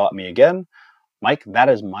 you yell at me again, Mike, that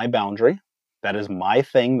is my boundary. That is my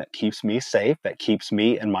thing that keeps me safe, that keeps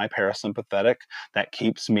me in my parasympathetic, that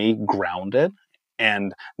keeps me grounded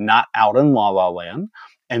and not out in la la land.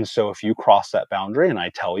 And so if you cross that boundary and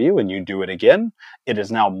I tell you and you do it again, it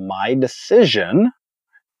is now my decision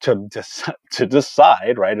to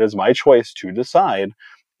decide, right? It is my choice to decide,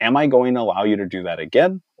 am I going to allow you to do that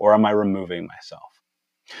again, or am I removing myself?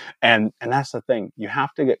 And that's the thing. You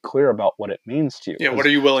have to get clear about what it means to you. Yeah, what are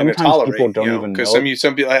you willing to sometimes tolerate? people don't even because know.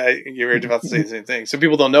 some people, you were about to say the same thing. Some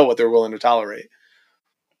people don't know what they're willing to tolerate.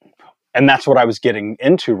 And that's what I was getting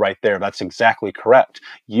into right there. That's exactly correct.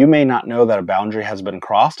 You may not know that a boundary has been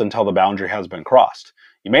crossed until the boundary has been crossed.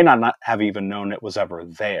 You may not have even known it was ever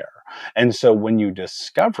there. And so when you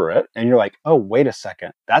discover it and you're like, oh, wait a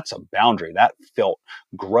second, that's a boundary. That felt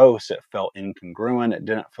gross. It felt incongruent. It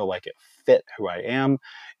didn't feel like it fit who I am.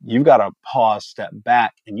 You've got to pause, step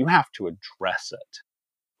back, and you have to address it.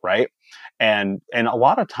 Right. And a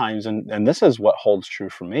lot of times, and this is what holds true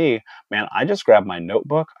for me, man, I just grab my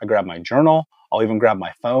notebook, I grab my journal, I'll even grab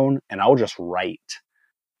my phone, and I'll just write.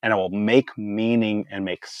 And I will make meaning and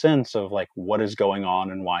make sense of like what is going on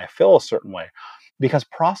and why I feel a certain way. Because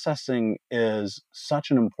processing is such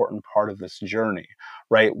an important part of this journey,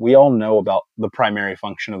 right? We all know about the primary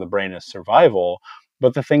function of the brain is survival,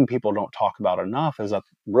 but the thing people don't talk about enough is that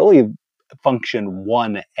really function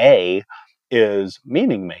 1A is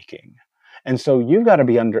meaning making. And so you've got to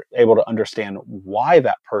be able to understand why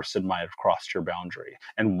that person might have crossed your boundary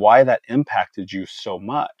and why that impacted you so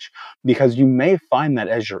much. Because you may find that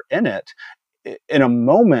as you're in it, in a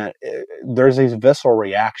moment, there's these visceral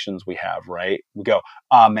reactions we have, right? We go,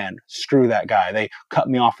 ah, man, screw that guy. They cut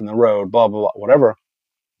me off in the road, blah, blah, blah, whatever.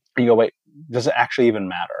 And you go, wait, does it actually even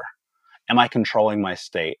matter? Am I controlling my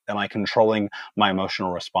state? Am I controlling my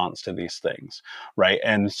emotional response to these things? Right.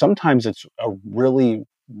 And sometimes it's a really,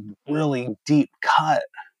 really deep cut.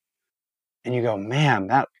 And you go, man,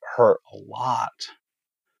 that hurt a lot.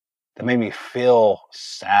 That made me feel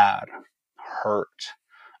sad, hurt,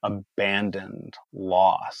 abandoned,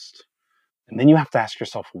 lost. And then you have to ask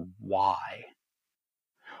yourself, why?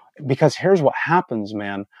 Because here's what happens,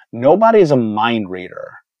 man. Nobody's a mind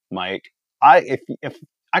reader, Mike. If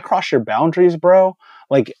I cross your boundaries, bro,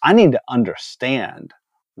 like I need to understand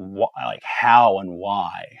like how and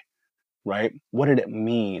why, right? What did it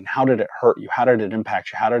mean? How did it hurt you? How did it impact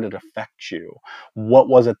you? How did it affect you? What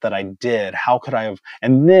was it that I did? How could I have?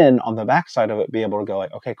 And then on the backside of it, be able to go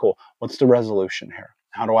like, okay, cool. What's the resolution here?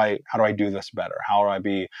 How do I do this better? How do I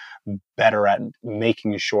be better at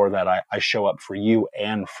making sure that I show up for you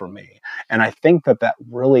and for me? And I think that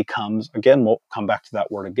really comes, again, we'll come back to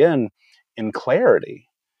that word again, in clarity.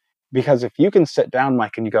 Because if you can sit down,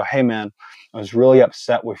 Mike, and you go, hey, man, I was really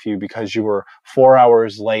upset with you because you were 4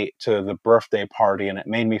 hours late to the birthday party and it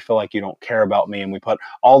made me feel like you don't care about me. And we put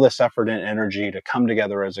all this effort and energy to come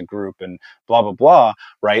together as a group and blah, blah, blah,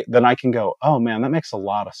 right? Then I can go, oh, man, that makes a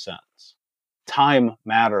lot of sense. Time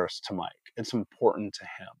matters to Mike. It's important to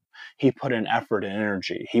him. He put in effort and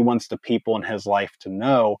energy. He wants the people in his life to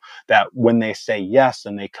know that when they say yes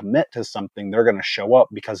and they commit to something, they're going to show up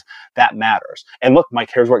because that matters. And look,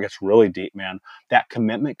 Mike, here's where it gets really deep, man. That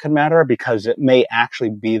commitment could matter because it may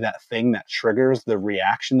actually be that thing that triggers the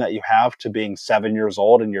reaction that you have to being 7 years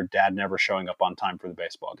old and your dad never showing up on time for the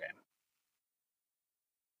baseball game.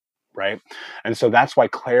 Right? And so that's why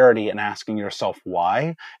clarity and asking yourself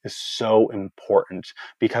why is so important,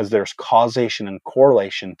 because there's causation and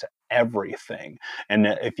correlation to everything. And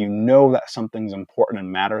if you know that something's important and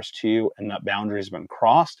matters to you and that boundary has been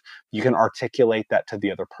crossed, you can articulate that to the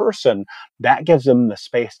other person. That gives them the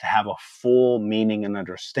space to have a full meaning and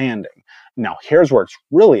understanding. Now, here's where it's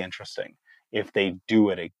really interesting. If they do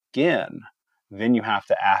it again, then you have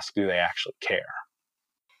to ask, do they actually care?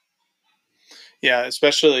 Yeah,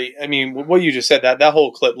 especially, I mean, what you just said, that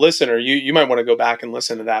whole clip, listener, you might want to go back and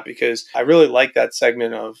listen to that, because I really like that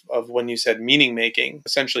segment of when you said meaning making.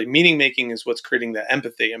 Essentially, meaning making is what's creating the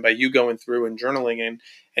empathy. And by you going through and journaling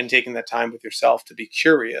and taking that time with yourself to be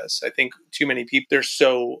curious, I think too many people, they're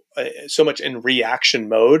so much in reaction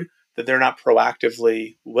mode that they're not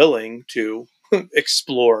proactively willing to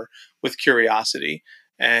explore with curiosity.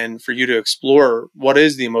 And for you to explore, what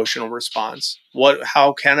is the emotional response?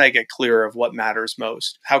 How can I get clear of what matters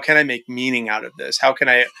most? How can I make meaning out of this? How can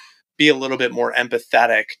I be a little bit more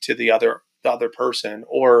empathetic to the other person,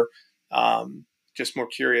 or just more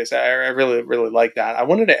curious. I really, really like that. I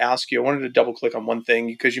wanted to ask you, I wanted to double click on one thing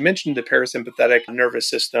because you mentioned the parasympathetic nervous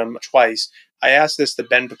system twice. I asked this to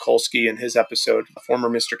Ben Pekulski in his episode, former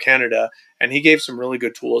Mr. Canada, and he gave some really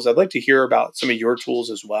good tools. I'd like to hear about some of your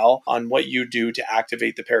tools as well on what you do to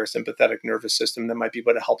activate the parasympathetic nervous system that might be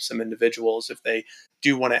able to help some individuals if they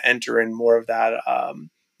do want to enter in more of that,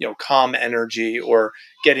 calm energy or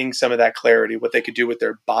getting some of that clarity, what they could do with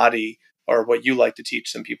their body or what you like to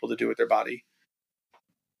teach some people to do with their body.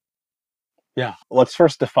 Yeah, let's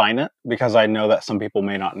first define it because I know that some people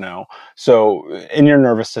may not know. So, in your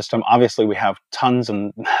nervous system, obviously, we have tons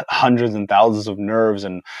and hundreds and thousands of nerves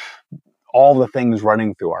and all the things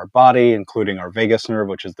running through our body, including our vagus nerve,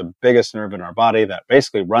 which is the biggest nerve in our body that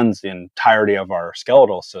basically runs the entirety of our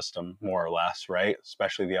skeletal system, more or less, right?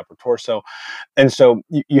 Especially the upper torso. And so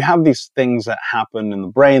you have these things that happen in the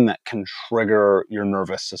brain that can trigger your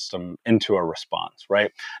nervous system into a response,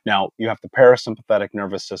 right? Now, you have the parasympathetic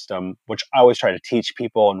nervous system, which I always try to teach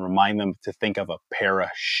people and remind them to think of a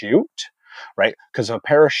parachute, right? Because a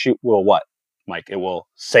parachute will what, Mike? It will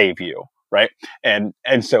save you, right? And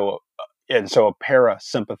so a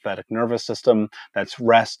parasympathetic nervous system, that's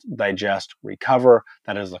rest, digest, recover,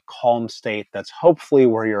 that is a calm state. That's hopefully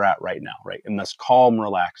where you're at right now, right? In this calm,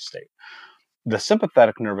 relaxed state. The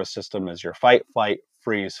sympathetic nervous system is your fight, flight,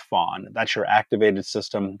 freeze, fawn. That's your activated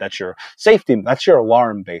system. That's your safety. That's your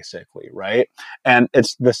alarm, basically, right? And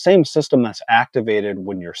it's the same system that's activated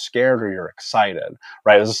when you're scared or you're excited,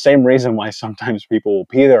 right? It's the same reason why sometimes people will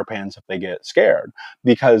pee their pants if they get scared,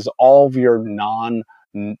 because all of your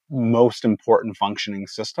most important functioning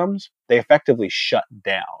systems, they effectively shut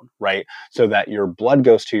down, right? So that your blood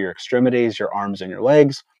goes to your extremities, your arms and your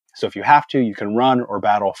legs. So if you have to, you can run or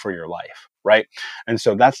battle for your life, right? And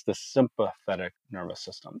so that's the sympathetic nervous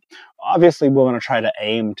system. Obviously, we're going to try to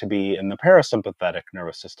aim to be in the parasympathetic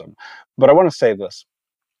nervous system. But I want to say this.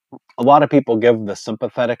 A lot of people give the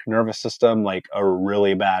sympathetic nervous system like a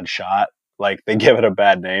really bad shot. Like they give it a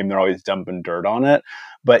bad name. They're always dumping dirt on it,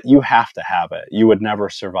 but you have to have it. You would never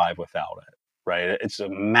survive without it, right? It's a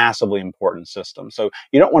massively important system. So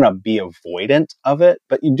you don't want to be avoidant of it,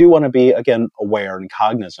 but you do want to be, again, aware and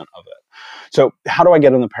cognizant of it. So how do I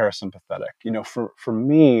get in the parasympathetic? For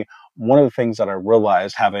me, one of the things that I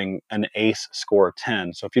realized having an ACE score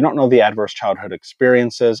 10. So if you don't know the adverse childhood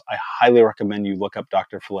experiences, I highly recommend you look up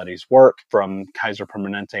Dr. Folletti's work from Kaiser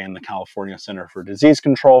Permanente and the California Center for Disease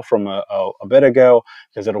Control from a bit ago,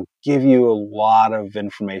 because it'll give you a lot of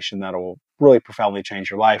information that will really profoundly change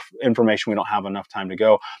your life. Information we don't have enough time to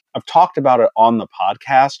go. I've talked about it on the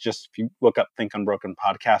podcast. Just if you look up Think Unbroken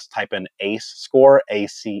podcast, type in ACE score,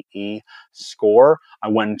 ACE score. I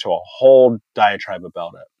went into a whole diatribe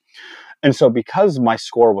about it. And so because my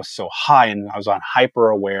score was so high and I was on hyper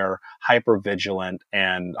aware, hyper vigilant,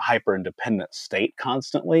 and hyper independent state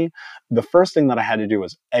constantly, the first thing that I had to do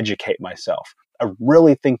was educate myself. I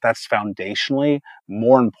really think that's foundationally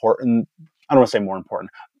more important. I don't want to say more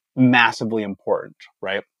important, massively important,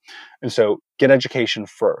 right? And so get education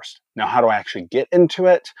first. Now, how do I actually get into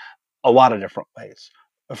it? A lot of different ways.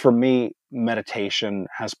 For me, meditation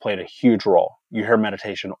has played a huge role. You hear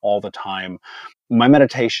meditation all the time. My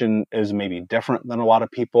meditation is maybe different than a lot of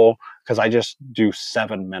people because I just do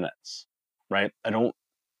 7 minutes, right? I don't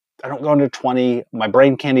go into 20. My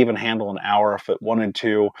brain can't even handle an hour if it wanted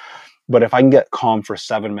to. But if I can get calm for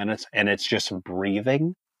 7 minutes and it's just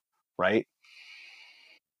breathing, right?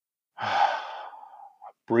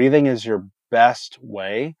 Breathing is your best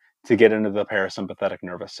way to get into the parasympathetic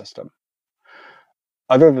nervous system.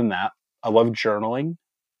 Other than that, I love journaling.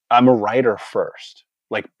 I'm a writer first,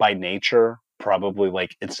 like by nature, probably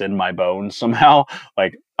like it's in my bones somehow.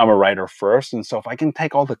 Like I'm a writer first. And so if I can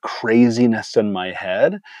take all the craziness in my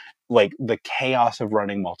head, like the chaos of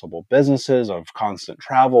running multiple businesses, of constant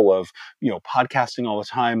travel, of, podcasting all the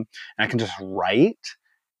time, and I can just write,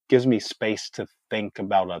 gives me space to think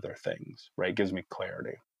about other things, right? Gives me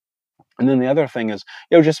clarity. And then the other thing is,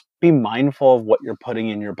 just be mindful of what you're putting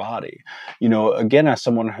in your body. Again, as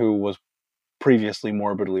someone who was previously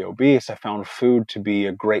morbidly obese, I found food to be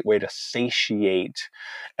a great way to satiate.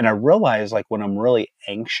 And I realized, like, when I'm really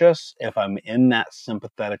anxious, if I'm in that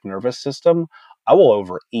sympathetic nervous system, I will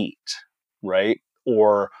overeat, right?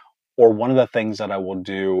 Or one of the things that I will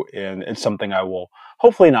do, and it's something I will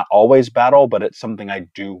hopefully not always battle, but it's something I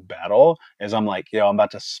do battle, is I'm like, I'm about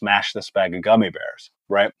to smash this bag of gummy bears,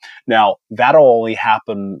 right? Now, that'll only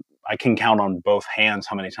happen, I can count on both hands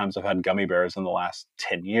how many times I've had gummy bears in the last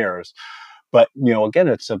 10 years. But, again,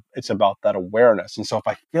 it's about that awareness. And so if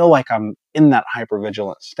I feel like I'm in that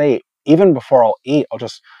hypervigilant state, even before I'll eat, I'll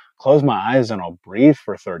just close my eyes and I'll breathe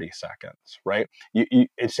for 30 seconds, right?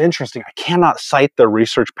 It's interesting. I cannot cite the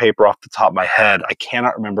research paper off the top of my head. I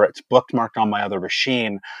cannot remember. It's bookmarked on my other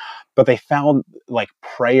machine, but they found like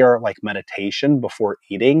prayer, like meditation before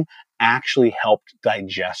eating actually helped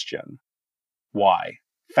digestion. Why?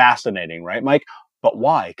 Fascinating, right, Mike? But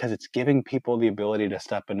why? Because it's giving people the ability to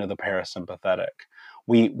step into the parasympathetic.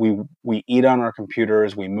 We eat on our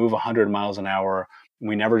computers, we move 100 miles an hour,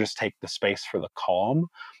 we never just take the space for the calm.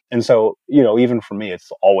 And so, even for me,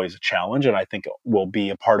 it's always a challenge, and I think it will be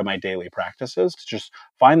a part of my daily practices to just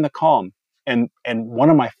find the calm. And one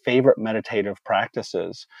of my favorite meditative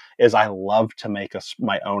practices is I love to make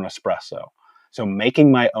my own espresso. So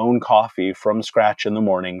making my own coffee from scratch in the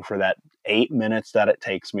morning for that 8 minutes that it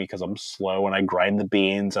takes me, because I'm slow and I grind the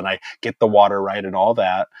beans and I get the water right and all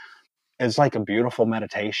that, is like a beautiful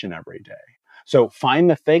meditation every day. So find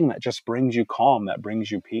the thing that just brings you calm, that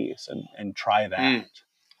brings you peace, and try that.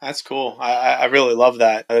 That's cool. I really love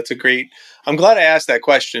that. That's a great. I'm glad I asked that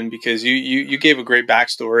question because you gave a great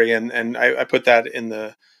backstory, and I put that in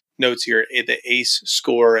the notes here, the ACE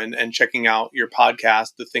score, and checking out your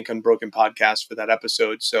podcast, the Think Unbroken podcast, for that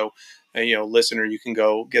episode. So, listener, you can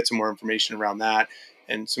go get some more information around that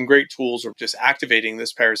and some great tools of just activating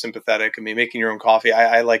this parasympathetic. I mean, making your own coffee.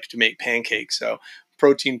 I like to make pancakes, so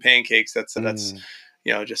protein pancakes. That's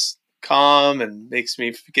just calm and makes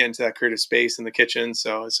me get into that creative space in the kitchen.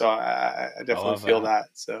 So I definitely feel that.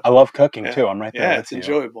 So I love cooking too. I'm right there. Yeah, with it's you.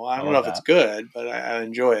 enjoyable. I don't know if it's good, but I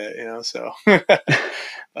enjoy it. So,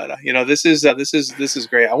 but this is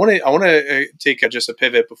great. I want to take just a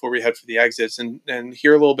pivot before we head for the exits and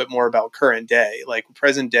hear a little bit more about current day, like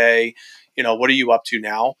present day. What are you up to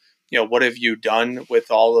now? What have you done with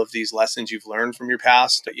all of these lessons you've learned from your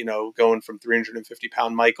past, going from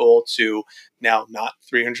 350-pound Michael to now not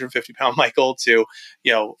 350-pound Michael to,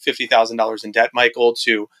 $50,000 in debt Michael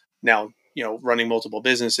to now, running multiple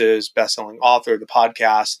businesses, best-selling author, the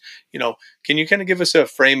podcast. Can you kind of give us a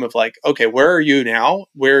frame of like, okay, where are you now?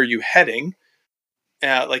 Where are you heading?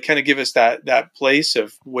 Like kind of give us that place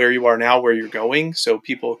of where you are now, where you're going, so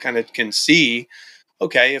people kind of can see,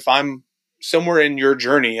 okay, if I'm somewhere in your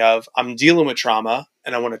journey of I'm dealing with trauma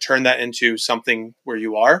and I want to turn that into something where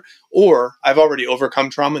you are, or I've already overcome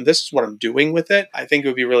trauma and this is what I'm doing with it. I think it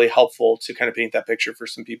would be really helpful to kind of paint that picture for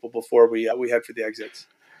some people before we head for the exits.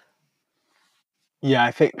 Yeah, I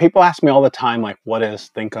think people ask me all the time, like, what does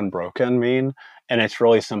Think Unbroken mean? And it's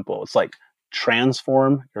really simple. It's like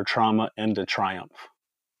transform your trauma into triumph.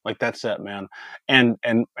 Like that's it, man. And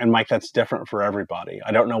Mike, that's different for everybody.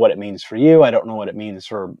 I don't know what it means for you. I don't know what it means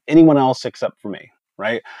for anyone else except for me,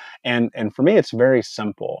 right? And for me, it's very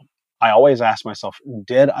simple. I always ask myself,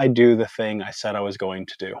 did I do the thing I said I was going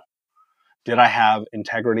to do? Did I have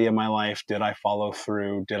integrity in my life? Did I follow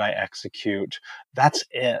through? Did I execute? That's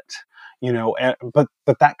it.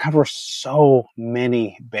 But that covers so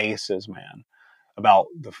many bases, man, about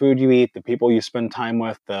the food you eat, the people you spend time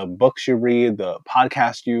with, the books you read, the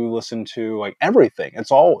podcast you listen to, like everything.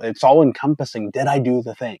 It's all encompassing. Did I do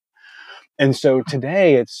the thing? And so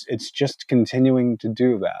today it's just continuing to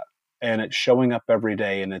do that. And it's showing up every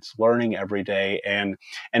day and it's learning every day and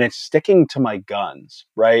it's sticking to my guns,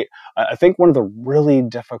 right? I think one of the really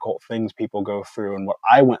difficult things people go through and what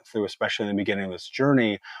I went through, especially in the beginning of this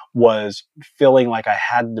journey, was feeling like I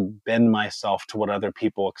had to bend myself to what other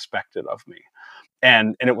people expected of me.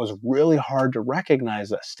 And it was really hard to recognize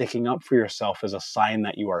that sticking up for yourself is a sign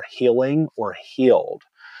that you are healing or healed.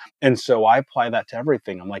 And so I apply that to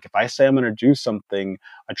everything. I'm like, if I say I'm going to do something,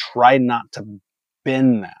 I try not to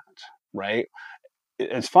bend that, right?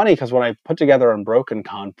 It's funny because when I put together Unbroken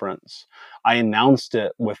conference, I announced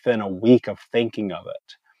it within a week of thinking of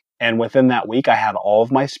it. And within that week, I had all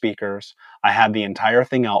of my speakers. I had the entire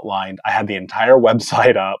thing outlined. I had the entire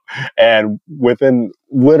website up. And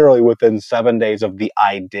literally within 7 days of the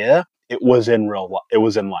idea, it was in it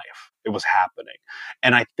was in life. It was happening.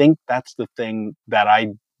 And I think that's the thing that I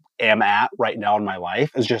am at right now in my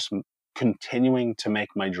life, is just continuing to make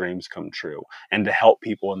my dreams come true and to help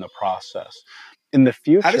people in the process. In the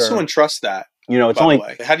future, how does someone trust that? It's only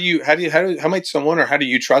how might someone, or how do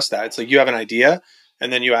you trust that? It's like you have an idea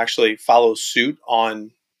and then you actually follow suit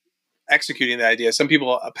on executing the idea. Some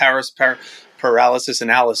people, paralysis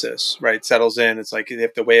analysis, right, settles in. It's like they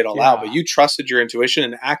have to weigh it all out, but you trusted your intuition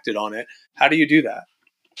and acted on it. How do you do that?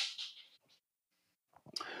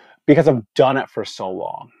 Because I've done it for so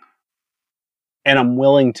long and I'm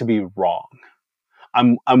willing to be wrong.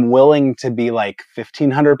 I'm willing to be like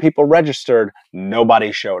 1,500 people registered.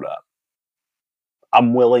 Nobody showed up.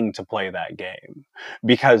 I'm willing to play that game.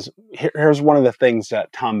 Because here's one of the things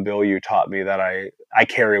that Tom Bilyeu taught me that I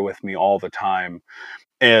carry with me all the time,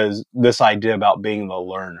 is this idea about being the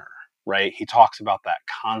learner, right? He talks about that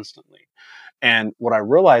constantly. And what I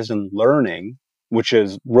realized in learning, which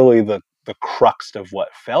is really the crux of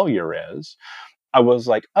what failure is, I was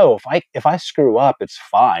like, oh, if I screw up, it's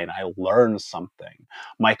fine. I learned something.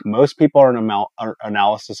 Like most people are in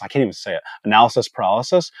analysis, I can't even say it, analysis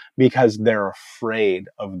paralysis, because they're afraid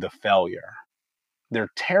of the failure.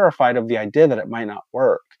 They're terrified of the idea that it might not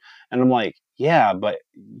work. And I'm like, yeah, but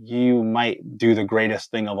you might do the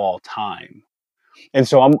greatest thing of all time. And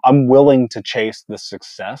so I'm willing to chase the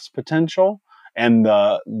success potential, and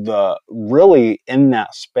the really in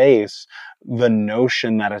that space, the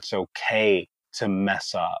notion that it's okay to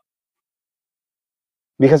mess up.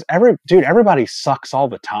 Because everybody sucks all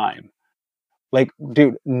the time. Like,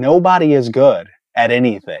 dude, nobody is good at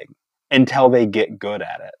anything until they get good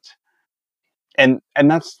at it. And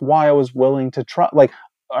that's why I was willing to try. Like,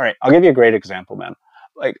 all right, I'll give you a great example, man.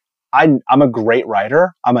 Like, I'm a great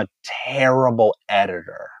writer. I'm a terrible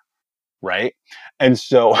editor, right? And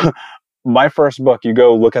so my first book, you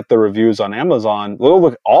go look at the reviews on Amazon,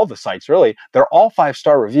 look at all the sites really, they're all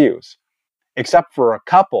 5-star reviews, except for a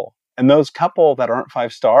couple. And those couple that aren't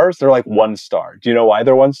 5 stars, they're like 1 star. Do you know why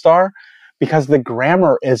they're 1 star? Because the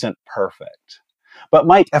grammar isn't perfect. But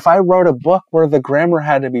Mike, if I wrote a book where the grammar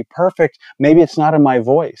had to be perfect, maybe it's not in my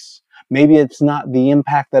voice. Maybe it's not the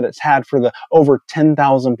impact that it's had for the over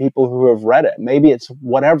 10,000 people who have read it. Maybe it's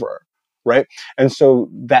whatever, right? And so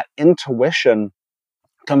that intuition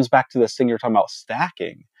comes back to this thing you're talking about,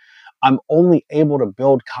 stacking. I'm only able to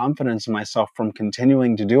build confidence in myself from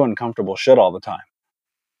continuing to do uncomfortable shit all the time.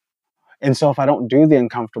 And so if I don't do the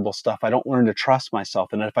uncomfortable stuff, I don't learn to trust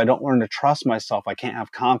myself. And if I don't learn to trust myself, I can't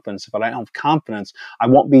have confidence. If I don't have confidence, I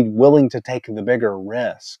won't be willing to take the bigger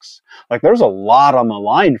risks. Like, there's a lot on the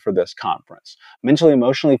line for this conference. Mentally,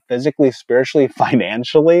 emotionally, physically, spiritually,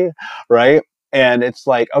 financially, right? And it's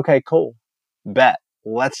like, okay, cool. Bet.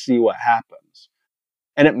 Let's see what happens.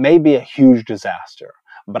 And it may be a huge disaster,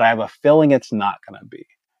 but I have a feeling it's not going to be.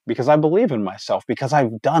 Because I believe in myself, because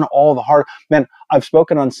I've done all the hard, man, I've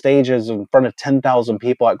spoken on stages in front of 10,000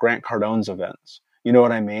 people at Grant Cardone's events. You know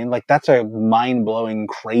what I mean? Like, that's a mind-blowing,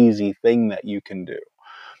 crazy thing that you can do.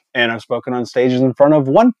 And I've spoken on stages in front of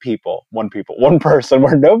one person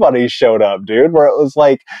where nobody showed up, dude, where it was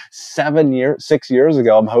like 6 years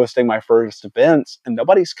ago, I'm hosting my first events and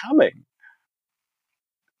nobody's coming.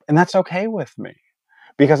 And that's okay with me,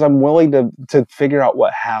 because I'm willing to figure out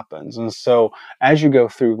what happens. And so as you go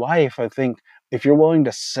through life, I think if you're willing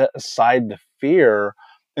to set aside the fear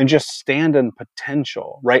and just stand in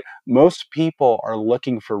potential, right? Most people are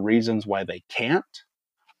looking for reasons why they can't.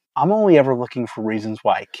 I'm only ever looking for reasons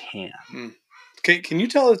why I can. Can you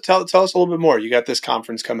tell us a little bit more? You got this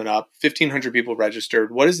conference coming up, 1,500 people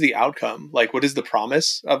registered. What is the outcome? Like, what is the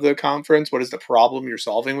promise of the conference? What is the problem you're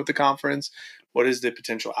solving with the conference? What is the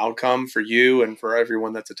potential outcome for you and for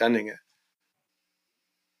everyone that's attending it?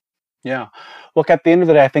 Yeah. Look, at the end of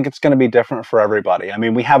the day, I think it's going to be different for everybody. I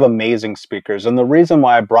mean, we have amazing speakers. And the reason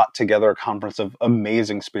why I brought together a conference of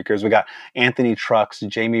amazing speakers, we got Anthony Trucks,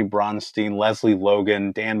 Jamie Bronstein, Leslie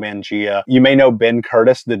Logan, Dan Mangia. You may know Ben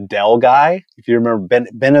Curtis, the Dell guy. If you remember,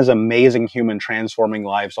 Ben is amazing human, transforming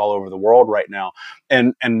lives all over the world right now.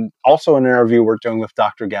 And also an interview we're doing with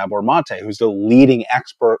Dr. Gabor Mate, who's the leading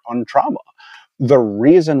expert on trauma. The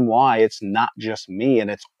reason why it's not just me and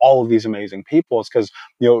it's all of these amazing people is because,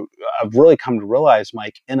 I've really come to realize,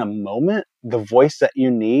 Mike, in a moment, the voice that you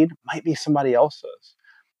need might be somebody else's.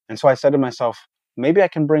 And so I said to myself, maybe I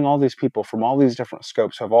can bring all these people from all these different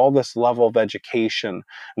scopes, have all this level of education,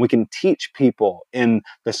 and we can teach people in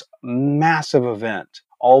this massive event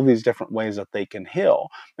all these different ways that they can heal.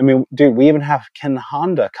 I mean, dude, we even have Ken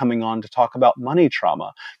Honda coming on to talk about money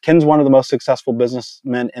trauma. Ken's one of the most successful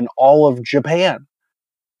businessmen in all of Japan.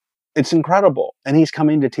 It's incredible. And he's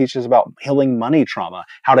coming to teach us about healing money trauma,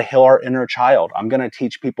 how to heal our inner child. I'm going to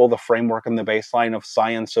teach people the framework and the baseline of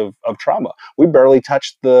science of trauma. We barely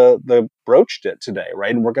broached it today,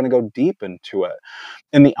 right? And we're going to go deep into it.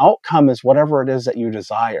 And the outcome is whatever it is that you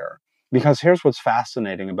desire. Because here's what's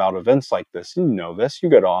fascinating about events like this. You know this. You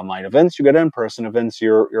go to online events, you go to in-person events.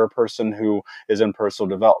 You're a person who is in personal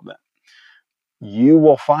development. You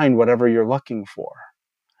will find whatever you're looking for.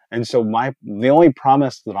 And so the only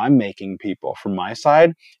promise that I'm making people from my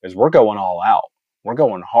side is we're going all out. We're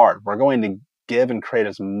going hard. We're going to give and create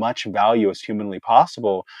as much value as humanly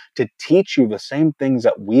possible to teach you the same things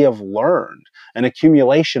that we have learned, an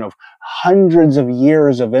accumulation of hundreds of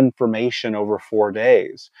years of information over 4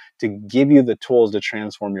 days to give you the tools to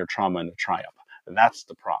transform your trauma into triumph. That's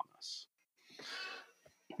the promise.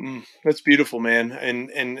 That's beautiful, man.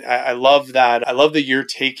 And I love that. I love that you're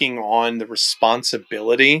taking on the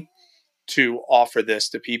responsibility to offer this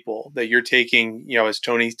to people, that you're taking, as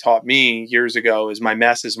Tony taught me years ago, is my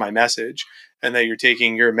mess is my message. And that you're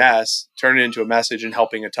taking your mess, turning it into a message and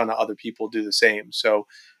helping a ton of other people do the same. So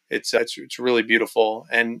it's really beautiful.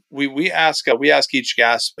 And we ask each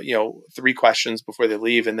guest, 3 questions before they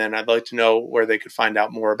leave. And then I'd like to know where they could find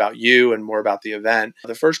out more about you and more about the event.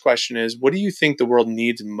 The first question is, what do you think the world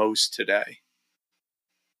needs most today?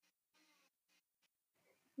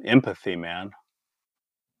 Empathy, man.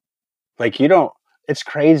 Like, it's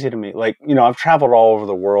crazy to me. Like, I've traveled all over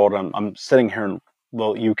the world. I'm sitting here in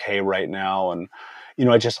the UK right now. And,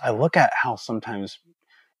 I look at how sometimes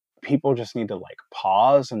people just need to like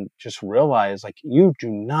pause and just realize, like, you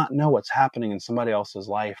do not know what's happening in somebody else's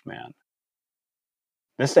life, man.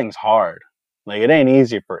 This thing's hard. Like, it ain't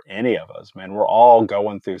easy for any of us, man. We're all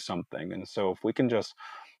going through something. And so if we can just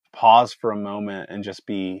pause for a moment and just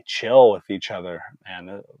be chill with each other,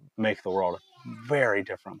 and make the world a very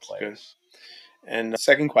different place. Good. And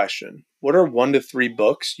second question, what are 1 to 3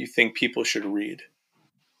 books you think people should read?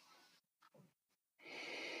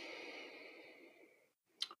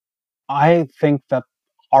 I think that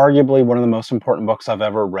arguably one of the most important books I've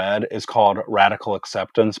ever read is called Radical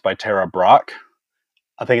Acceptance by Tara Brach.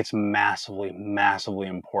 I think it's massively, massively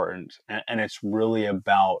important. And it's really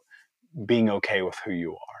about being okay with who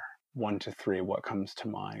you are. 1 to 3, what comes to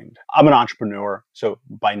mind? I'm an entrepreneur, so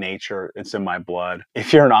by nature, it's in my blood.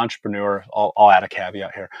 If you're an entrepreneur, I'll add a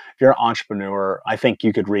caveat here. If you're an entrepreneur, I think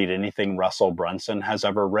you could read anything Russell Brunson has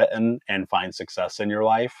ever written and find success in your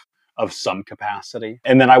life of some capacity.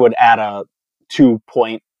 And then I would add a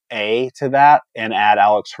 2.A to that and add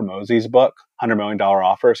Alex Hormozi's book, $100 Million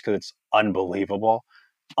Offers, because it's unbelievable.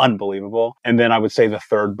 And then I would say the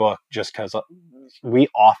third book, just because we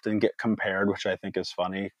often get compared, which I think is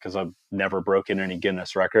funny because I've never broken any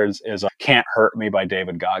Guinness records, is Can't Hurt Me by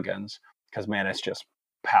David Goggins. Because, man, it's just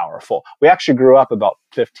powerful. We actually grew up about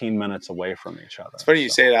 15 minutes away from each other. It's funny you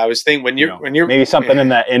say that. I was thinking when you're maybe something in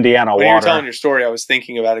that Indiana when water. you were telling your story, I was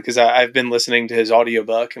thinking about it because I've been listening to his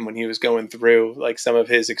audiobook, and when he was going through like some of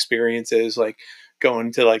his experiences, like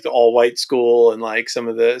going to like the all white school and like some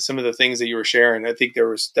of the things that you were sharing, I think there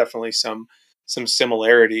was definitely some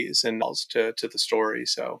similarities and to the story.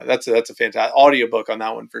 So that's a fantastic audiobook on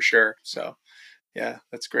that one for sure. So yeah,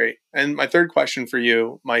 that's great. And my third question for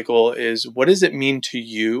you, Michael, is what does it mean to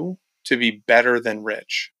you to be better than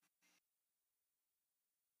rich?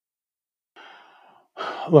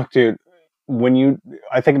 Look, dude,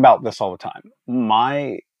 I think about this all the time.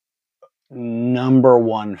 My number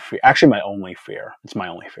one fear, actually my only fear is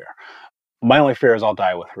I'll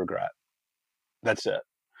die with regret. That's it.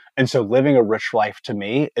 And so living a rich life to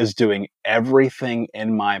me is doing everything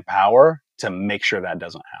in my power to make sure that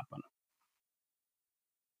doesn't happen.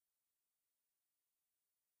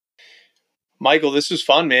 Michael, this was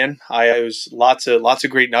fun, man. I was lots of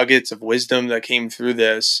great nuggets of wisdom that came through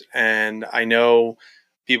this, and I know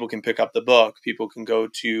people can pick up the book. People can go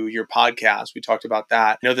to your podcast. We talked about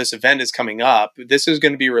that. I know this event is coming up. This is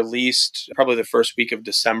going to be released probably the first week of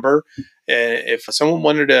December. If someone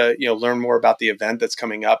wanted to, learn more about the event that's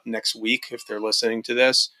coming up next week, if they're listening to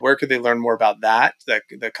this, where could they learn more about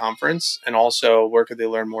the conference, and also where could they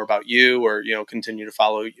learn more about you, or continue to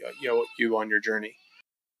follow you on your journey?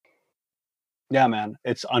 Yeah, man.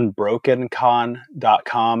 It's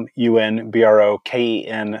unbrokencon.com,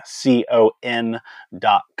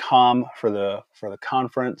 unbrokencon.com for the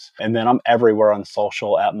conference. And then I'm everywhere on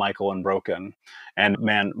social at Michael Unbroken. And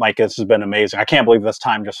man, Mike, this has been amazing. I can't believe this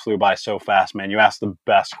time just flew by so fast, man. You asked the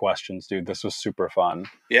best questions, dude. This was super fun.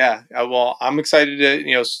 Yeah. Well, I'm excited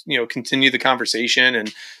to, continue the conversation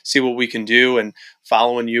and see what we can do, and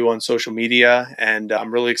following you on social media. And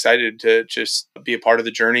I'm really excited to just be a part of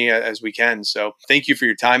the journey as we can. So thank you for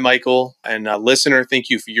your time, Michael. And listener, thank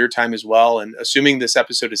you for your time as well. And assuming this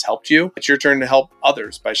episode has helped you, it's your turn to help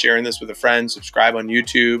others by sharing this with a friend, subscribe on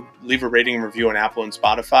YouTube, leave a rating and review on Apple and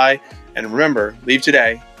Spotify. And remember, leave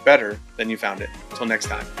today better than you found it. Until next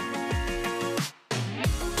time.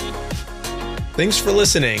 Thanks for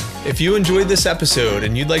listening. If you enjoyed this episode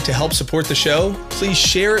and you'd like to help support the show, please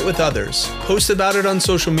share it with others, post about it on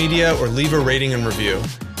social media, or leave a rating and review.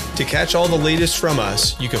 To catch all the latest from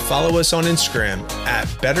us, you can follow us on Instagram at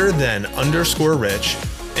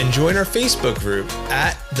betterthan_rich and join our Facebook group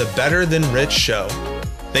at The Better Than Rich Show.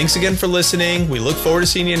 Thanks again for listening. We look forward to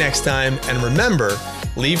seeing you next time. And remember,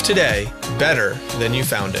 leave today better than you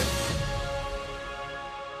found it.